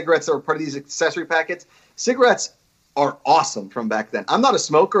War cigarettes that were part of these accessory packets. Cigarettes are awesome from back then. I'm not a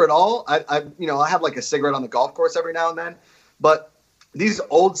smoker at all. I have like a cigarette on the golf course every now and then, but these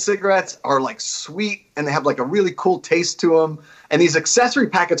old cigarettes are like sweet and they have like a really cool taste to them. And these accessory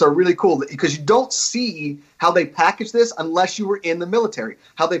packets are really cool because you don't see how they package this unless you were in the military.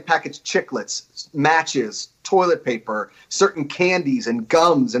 How they package chiclets, matches, toilet paper, certain candies and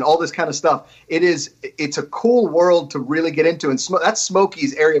gums and all this kind of stuff. It's a cool world to really get into, and that's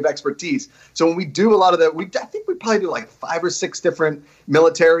Smokey's area of expertise. So when we do a lot of that, I think we probably do like 5 or 6 different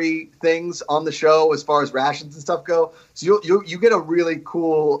military things on the show as far as rations and stuff go. So you get a really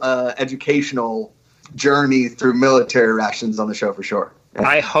cool educational journey through military rations on the show for sure.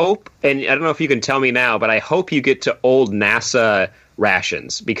 I hope, and I don't know if you can tell me now, but I hope you get to old NASA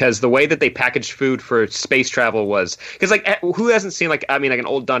rations, because the way that they packaged food for space travel was, because like who hasn't seen like an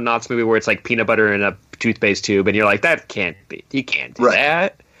old Don Knotts movie where it's like peanut butter in a toothpaste tube and you're like, that can't be, you can't do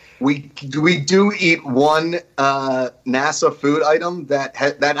that. We do eat one NASA food item that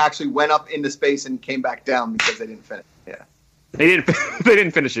actually went up into space and came back down because they didn't finish. Yeah. They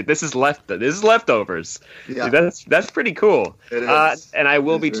didn't finish it. This is leftovers. Yeah. That's pretty cool. It is. And I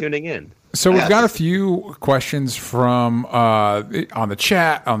will be tuning in. So we've got a few questions from on the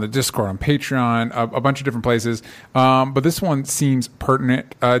chat, on the Discord, on Patreon, a bunch of different places. But this one seems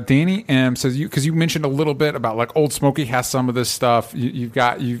pertinent. Danny M says, because you mentioned a little bit about like Old Smoky has some of this stuff.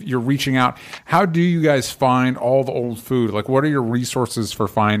 You're reaching out. How do you guys find all the old food? Like, what are your resources for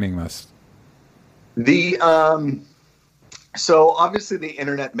finding this? So obviously the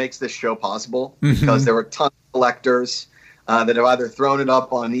internet makes this show possible because there were tons of collectors that have either thrown it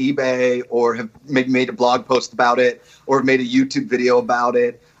up on eBay or have made a blog post about it or have made a YouTube video about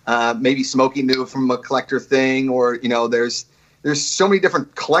it. Maybe Smokey knew from a collector thing, or there's so many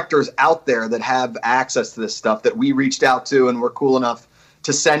different collectors out there that have access to this stuff that we reached out to and were cool enough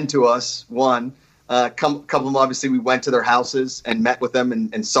to send to us. Couple of them, obviously, we went to their houses and met with them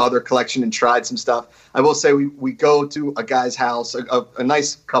and saw their collection and tried some stuff. I will say we go to a guy's house, a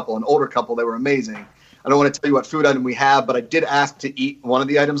nice couple, an older couple. They were amazing. I don't want to tell you what food item we have, but I did ask to eat one of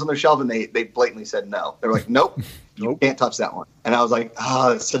the items on their shelf, and they blatantly said no. They were like, nope, you can't touch that one. And I was like,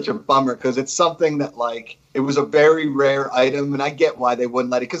 it's such a bummer because it's something that, like, it was a very rare item, and I get why they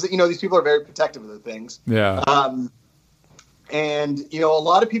wouldn't let it because, these people are very protective of their things. Yeah. And, a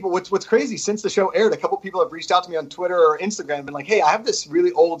lot of people, what's crazy, since the show aired, a couple people have reached out to me on Twitter or Instagram and been like, hey, I have this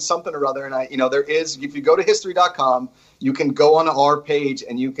really old something or other. And there is, if you go to history.com, you can go on our page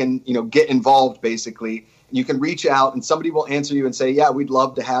and you can, get involved basically. You can reach out and somebody will answer you and say, yeah, we'd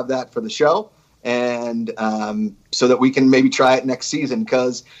love to have that for the show. and so that we can maybe try it next season.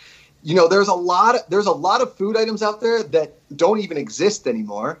 Because there's a lot of food items out there that don't even exist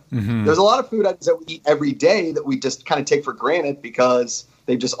anymore. Mm-hmm. There's a lot of food items that we eat every day that we just kind of take for granted because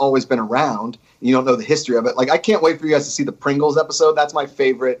they've just always been around. You don't know the history of it. Like, I can't wait for you guys to see the Pringles episode. That's my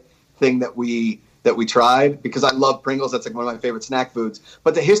favorite thing that we tried, because I love Pringles. That's like one of my favorite snack foods.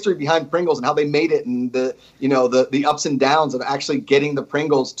 But the history behind Pringles and how they made it, and the ups and downs of actually getting the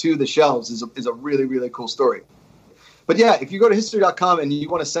Pringles to the shelves is a really, really cool story. But yeah, if you go to history.com and you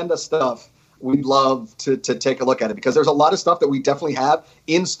want to send us stuff, we'd love to take a look at it, because there's a lot of stuff that we definitely have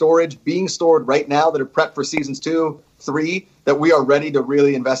in storage, being stored right now, that are prepped for seasons 2, 3, that we are ready to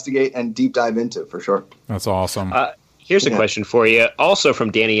really investigate and deep dive into, for sure. That's awesome. Here's a question for you, also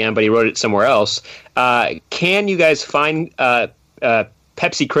from Danny M, but he wrote it somewhere else. Can you guys find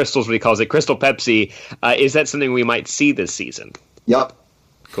Pepsi Crystals, what he calls it, Crystal Pepsi? Is that something we might see this season? Yep.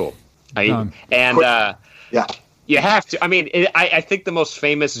 Cool. Yeah. You have to. I mean, I think the most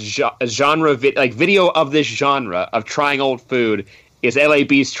famous genre video of this genre of trying old food is LA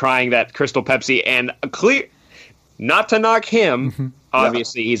Beast trying that Crystal Pepsi, and not to knock him.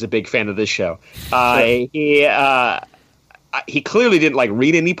 Obviously, he's a big fan of this show. He clearly didn't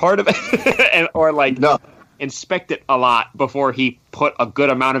read any part of it, or inspect it a lot before he put a good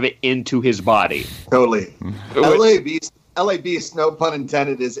amount of it into his body. Totally. LA Beast, no pun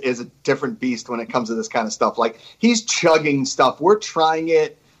intended, is a different beast when it comes to this kind of stuff. Like, he's chugging stuff. We're trying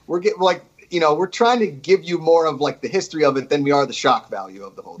it. We're trying to give you more of the history of it than we are the shock value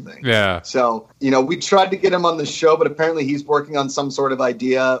of the whole thing. Yeah. So, we tried to get him on the show, but apparently he's working on some sort of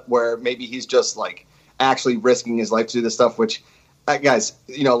idea where maybe he's just actually risking his life to do this stuff, which, guys,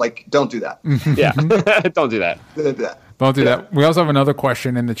 don't do that. Yeah. Don't do that. Don't do that. We also have another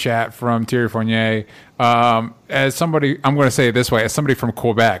question in the chat from Thierry Fournier. As somebody, I'm going to say it this way, as somebody from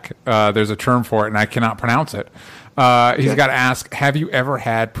Quebec, there's a term for it, and I cannot pronounce it. He's got to ask, have you ever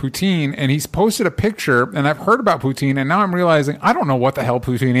had poutine? And he's posted a picture, and I've heard about poutine, and now I'm realizing I don't know what the hell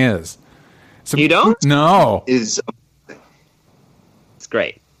poutine is. So, you don't? No. It's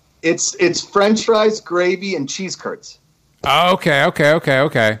great. It's French fries, gravy, and cheese curds. Oh,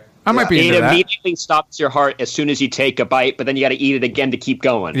 okay. I might be into that. It immediately stops your heart as soon as you take a bite, but then you got to eat it again to keep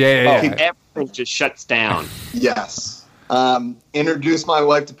going. Yeah. Everything just shuts down. Yes. Introduced my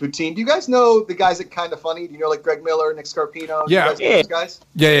wife to poutine. Do you guys know the guys at Kinda Funny? Do you know Greg Miller, Nick Scarpino? Yeah. Do you guys know those guys?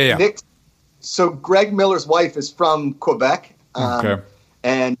 Yeah. So Greg Miller's wife is from Quebec. Okay.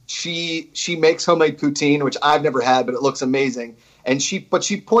 And she makes homemade poutine, which I've never had, but it looks amazing. And she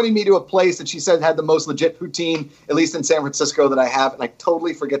pointed me to a place that she said had the most legit poutine, at least in San Francisco, that I have. And I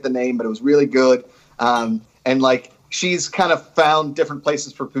totally forget the name, but it was really good. She's kind of found different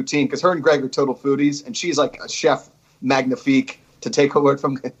places for poutine, because her and Greg are total foodies, and she's like a chef magnifique, to take a word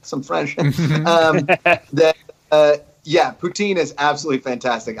from some French. Poutine is absolutely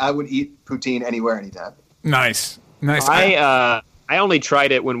fantastic. I would eat poutine anywhere, anytime. Nice. I only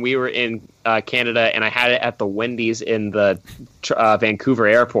tried it when we were in Canada, and I had it at the Wendy's in the Vancouver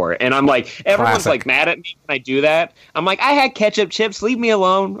airport. And I'm like, everyone's mad at me when I do that. I'm like, I had ketchup chips. Leave me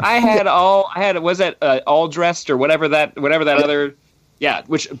alone. Was that all dressed or whatever that other. Yeah,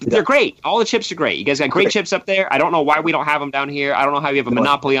 they're great. All the chips are great. You guys got great chips up there. I don't know why we don't have them down here. I don't know how you have a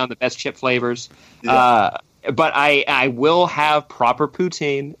monopoly on the best chip flavors. Yeah. But I will have proper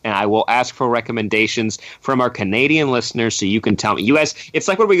poutine, and I will ask for recommendations from our Canadian listeners, so you can tell me. You guys, it's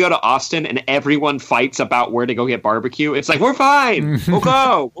like when we go to Austin and everyone fights about where to go get barbecue. It's like, we're fine. We'll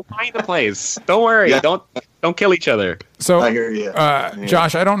go. We'll find a place. Don't worry. Yeah. Don't kill each other. So, I hear you.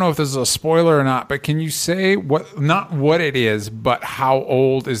 Josh, I don't know if this is a spoiler or not, but can you say not what it is, but how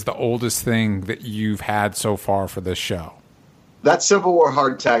old is the oldest thing that you've had so far for this show? That Civil War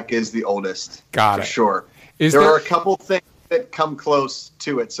hardtack is the oldest. Got it. For sure. There are a couple things that come close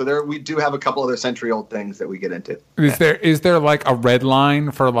to it. So we do have a couple other century-old things that we get into. Is there a red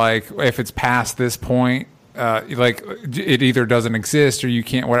line for if it's past this point, it either doesn't exist or you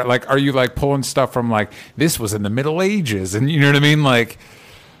can't? Are you pulling stuff from this was in the Middle Ages, and you know what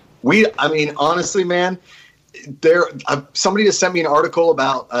I mean? Honestly, man. Somebody just sent me an article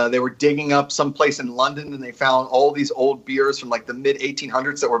about they were digging up someplace in London, and they found all these old beers from the mid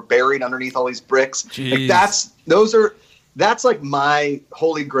 1800s that were buried underneath all these bricks. That's my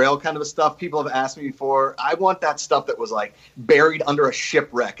holy grail kind of stuff. People have asked me before. I want that stuff that was buried under a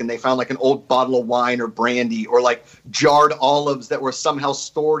shipwreck, and they found an old bottle of wine or brandy, or jarred olives that were somehow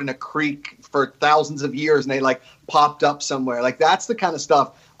stored in a creek for thousands of years, and they popped up somewhere. That's the kind of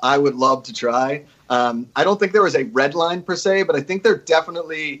stuff I would love to try. I don't think there was a red line per se, but I think there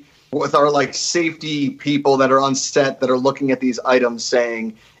definitely with our like safety people that are on set that are looking at these items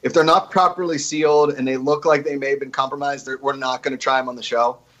saying, if they're not properly sealed and they look like they may have been compromised, we're not going to try them on the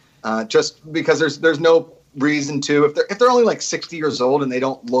show. Just because there's no reason to. If they're only like 60 years old and they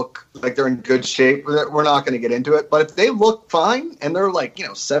don't look like they're in good shape, we're not going to get into it. But if they look fine and they're like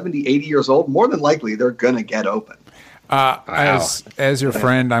 70, 80 years old, more than likely they're going to get open. As your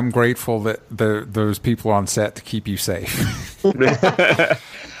friend, I'm grateful that those people on set to keep you safe.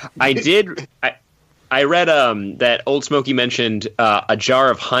 I read that Old Smoky mentioned a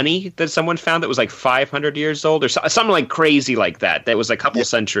jar of honey that someone found that was like 500 years old or something like crazy like that. That was a couple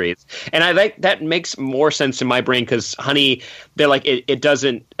centuries. And that makes more sense in my brain because honey, they're like, it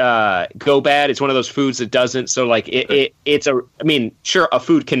doesn't go bad. It's one of those foods that doesn't. So like sure, a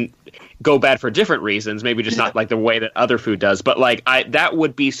food can go bad for different reasons, maybe just not like the way that other food does. But like that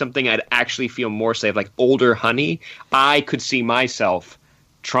would be something I'd actually feel more safe. Like older honey, I could see myself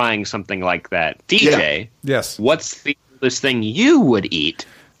trying something like that. DJ, yes. What's the oldest thing you would eat?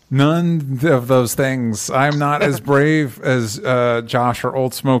 None of those things. I'm not as brave as Josh or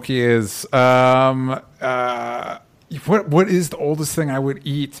Old Smoky is. What is the oldest thing I would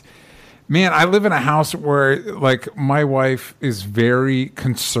eat? Man, I live in a house where like my wife is very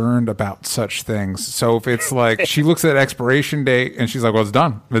concerned about such things. So if it's like she looks at expiration date and she's like, "Well, it's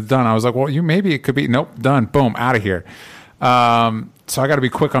done. It's done." I was like, "Well, maybe it could be nope, done. Boom, out of here." So I got to be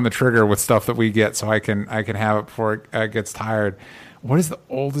quick on the trigger with stuff that we get, so I can have it before it gets tired. What is the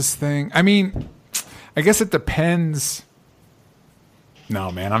oldest thing? I mean, I guess it depends.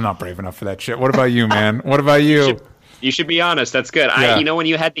 No, man, I'm not brave enough for that shit. What about you, man? What about you? You should be honest. That's good. Yeah. When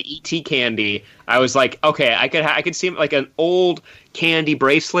you had the ET candy, I was like, okay, I could see like an old candy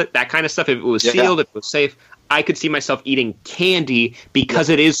bracelet, that kind of stuff. If it was sealed, if it was safe, I could see myself eating candy because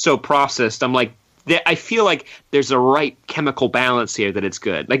it is so processed. I'm like, I feel like there's a right chemical balance here that it's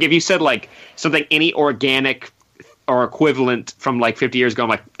good. Like if you said like something, any organic or equivalent from like 50 years ago, I'm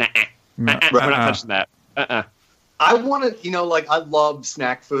like, we're not touching that. I want to, I love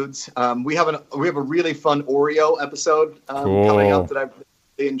snack foods. We have a really fun Oreo episode coming up that I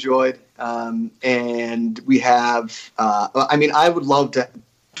really enjoyed, and we have. I would love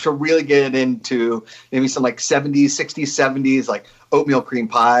to really get into maybe some like 70s, 60s, 70s, like oatmeal cream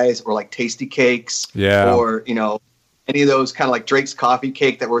pies or like tasty cakes, or any of those kind of like Drake's coffee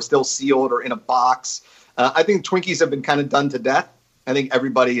cake that were still sealed or in a box. I think Twinkies have been kind of done to death. I think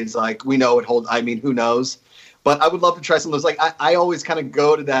everybody is like, we know it holds. I mean, who knows? But I would love to try some of those. Like I always kind of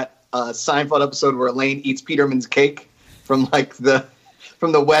go to that Seinfeld episode where Elaine eats Peterman's cake from the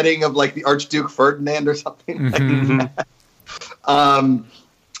wedding of like the Archduke Ferdinand or something like that.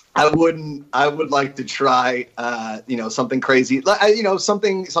 I would like to try, something crazy,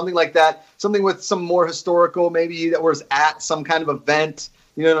 something like that, something with some more historical, maybe that was at some kind of event.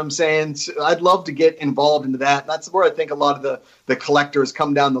 You know what I'm saying? So I'd love to get involved into that. That's where I think a lot of the collectors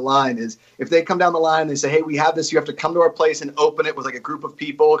come down the line is if they come down the line and they say, hey, we have this, you have to come to our place and open it with like a group of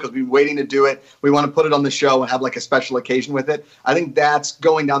people because we've been waiting to do it. We want to put it on the show and have like a special occasion with it. I think that's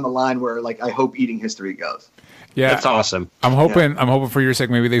going down the line where like I hope eating history goes. Yeah, that's awesome. I'm hoping for your sake,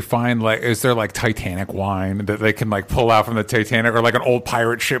 maybe they find like, is there like Titanic wine that they can like pull out from the Titanic or like an old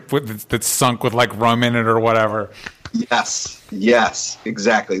pirate ship that's sunk with like rum in it or whatever. Yes,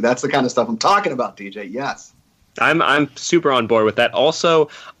 exactly. That's the kind of stuff I'm talking about, DJ. Yes. I'm super on board with that. Also,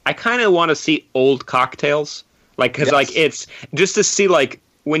 I kind of want to see old cocktails, like because like it's just to see like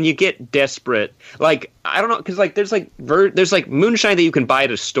when you get desperate, like I don't know, because like there's like moonshine that you can buy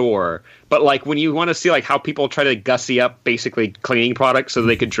at a store, but like when you want to see like how people try to gussy up basically cleaning products so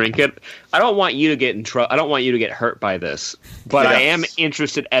they could drink it, I don't want you to get in trouble. I don't want you to get hurt by this, but I am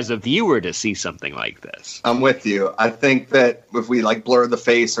interested as a viewer to see something like this. I'm with you. I think that if we like blur the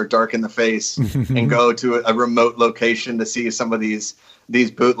face or darken the face and go to a remote location to see some of these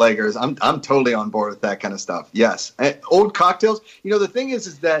bootleggers, I'm totally on board with that kind of stuff. Yes. And old cocktails. The thing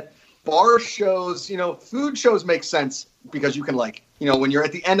is that bar shows, food shows make sense because you can like, when you're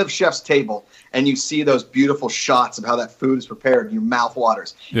at the end of chef's table and you see those beautiful shots of how that food is prepared and your mouth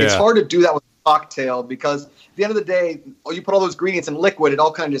waters. Yeah. It's hard to do that with a cocktail because at the end of the day, you put all those ingredients in liquid, it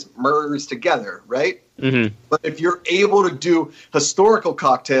all kind of just merges together, right? Mm-hmm. But if you're able to do historical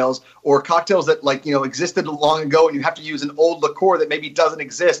cocktails or cocktails that existed long ago and you have to use an old liqueur that maybe doesn't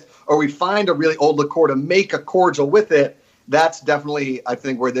exist, or we find a really old liqueur to make a cordial with it, that's definitely, I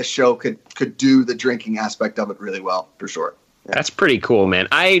think, where this show could do the drinking aspect of it really well, for sure. Yeah. That's pretty cool, man.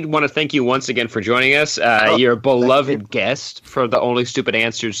 I want to thank you once again for joining us. You're a beloved guest for the Only Stupid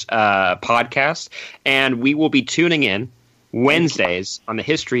Answers podcast, and we will be tuning in Wednesdays on the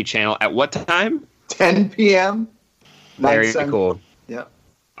History Channel at what time? 10 p.m. Very cool. Yeah.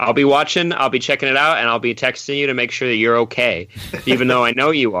 I'll be watching, I'll be checking it out, and I'll be texting you to make sure that you're okay. Even though I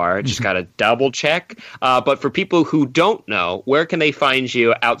know you are, just got to double check. But for people who don't know, where can they find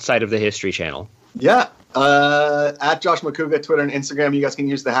you outside of the History Channel? Yeah. At Josh Macuga, Twitter and Instagram, you guys can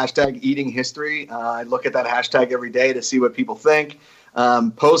use the hashtag Eating History. I look at that hashtag every day to see what people think.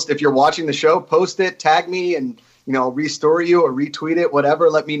 Post, if you're watching the show, post it, tag me, and I'll restory you or retweet it, whatever.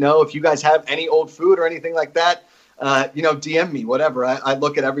 Let me know if you guys have any old food or anything like that. DM me, whatever. I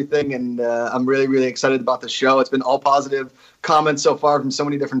look at everything, and I'm really, really excited about the show. It's been all positive comments so far from so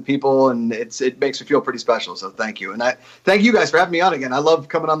many different people, and it makes me feel pretty special. So thank you. And I thank you guys for having me on again. I love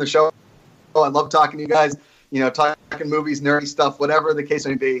coming on the show. I love talking to you guys. Talking movies, nerdy stuff, whatever the case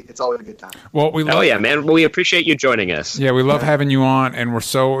may be. It's always a good time. Well, yeah, man. We appreciate you joining us. Yeah, we love having you on, and we're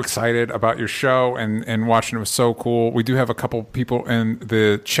so excited about your show and watching. It was so cool. We do have a couple people in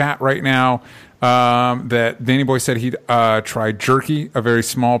the chat right now that Danny Boy said he'd tried jerky, a very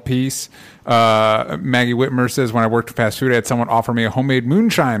small piece. Maggie Whitmer says, when I worked at fast food, I had someone offer me a homemade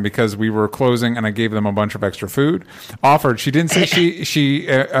moonshine because we were closing and I gave them a bunch of extra food. Offered. She didn't say she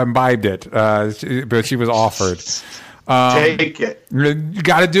imbibed it, but she was offered. Take it. You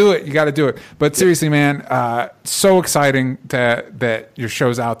got to do it. You got to do it. But seriously, man, so exciting that your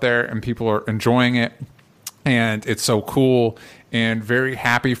show's out there and people are enjoying it. And it's so cool. And very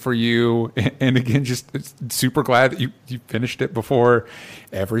happy for you. And again, just super glad that you finished it before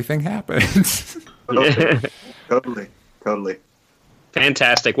everything happened. Totally.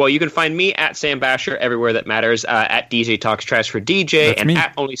 Fantastic. Well, you can find me at Sam Basher everywhere that matters, at DJ Talks Trash for DJ, That's and me.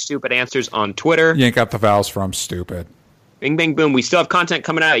 at Only Stupid Answers on Twitter. You ain't got the vowels from stupid. Bing, bang, boom. We still have content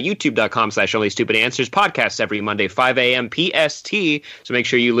coming out at youtube.com/OnlyStupidAnswers. Podcasts every Monday, 5 a.m. PST. So make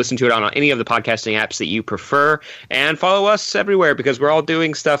sure you listen to it on any of the podcasting apps that you prefer. And follow us everywhere because we're all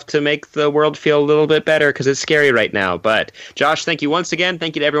doing stuff to make the world feel a little bit better because it's scary right now. But Josh, thank you once again.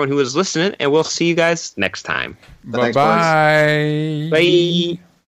 Thank you to everyone who was listening. And we'll see you guys next time. Thanks, Bye-bye. Bye.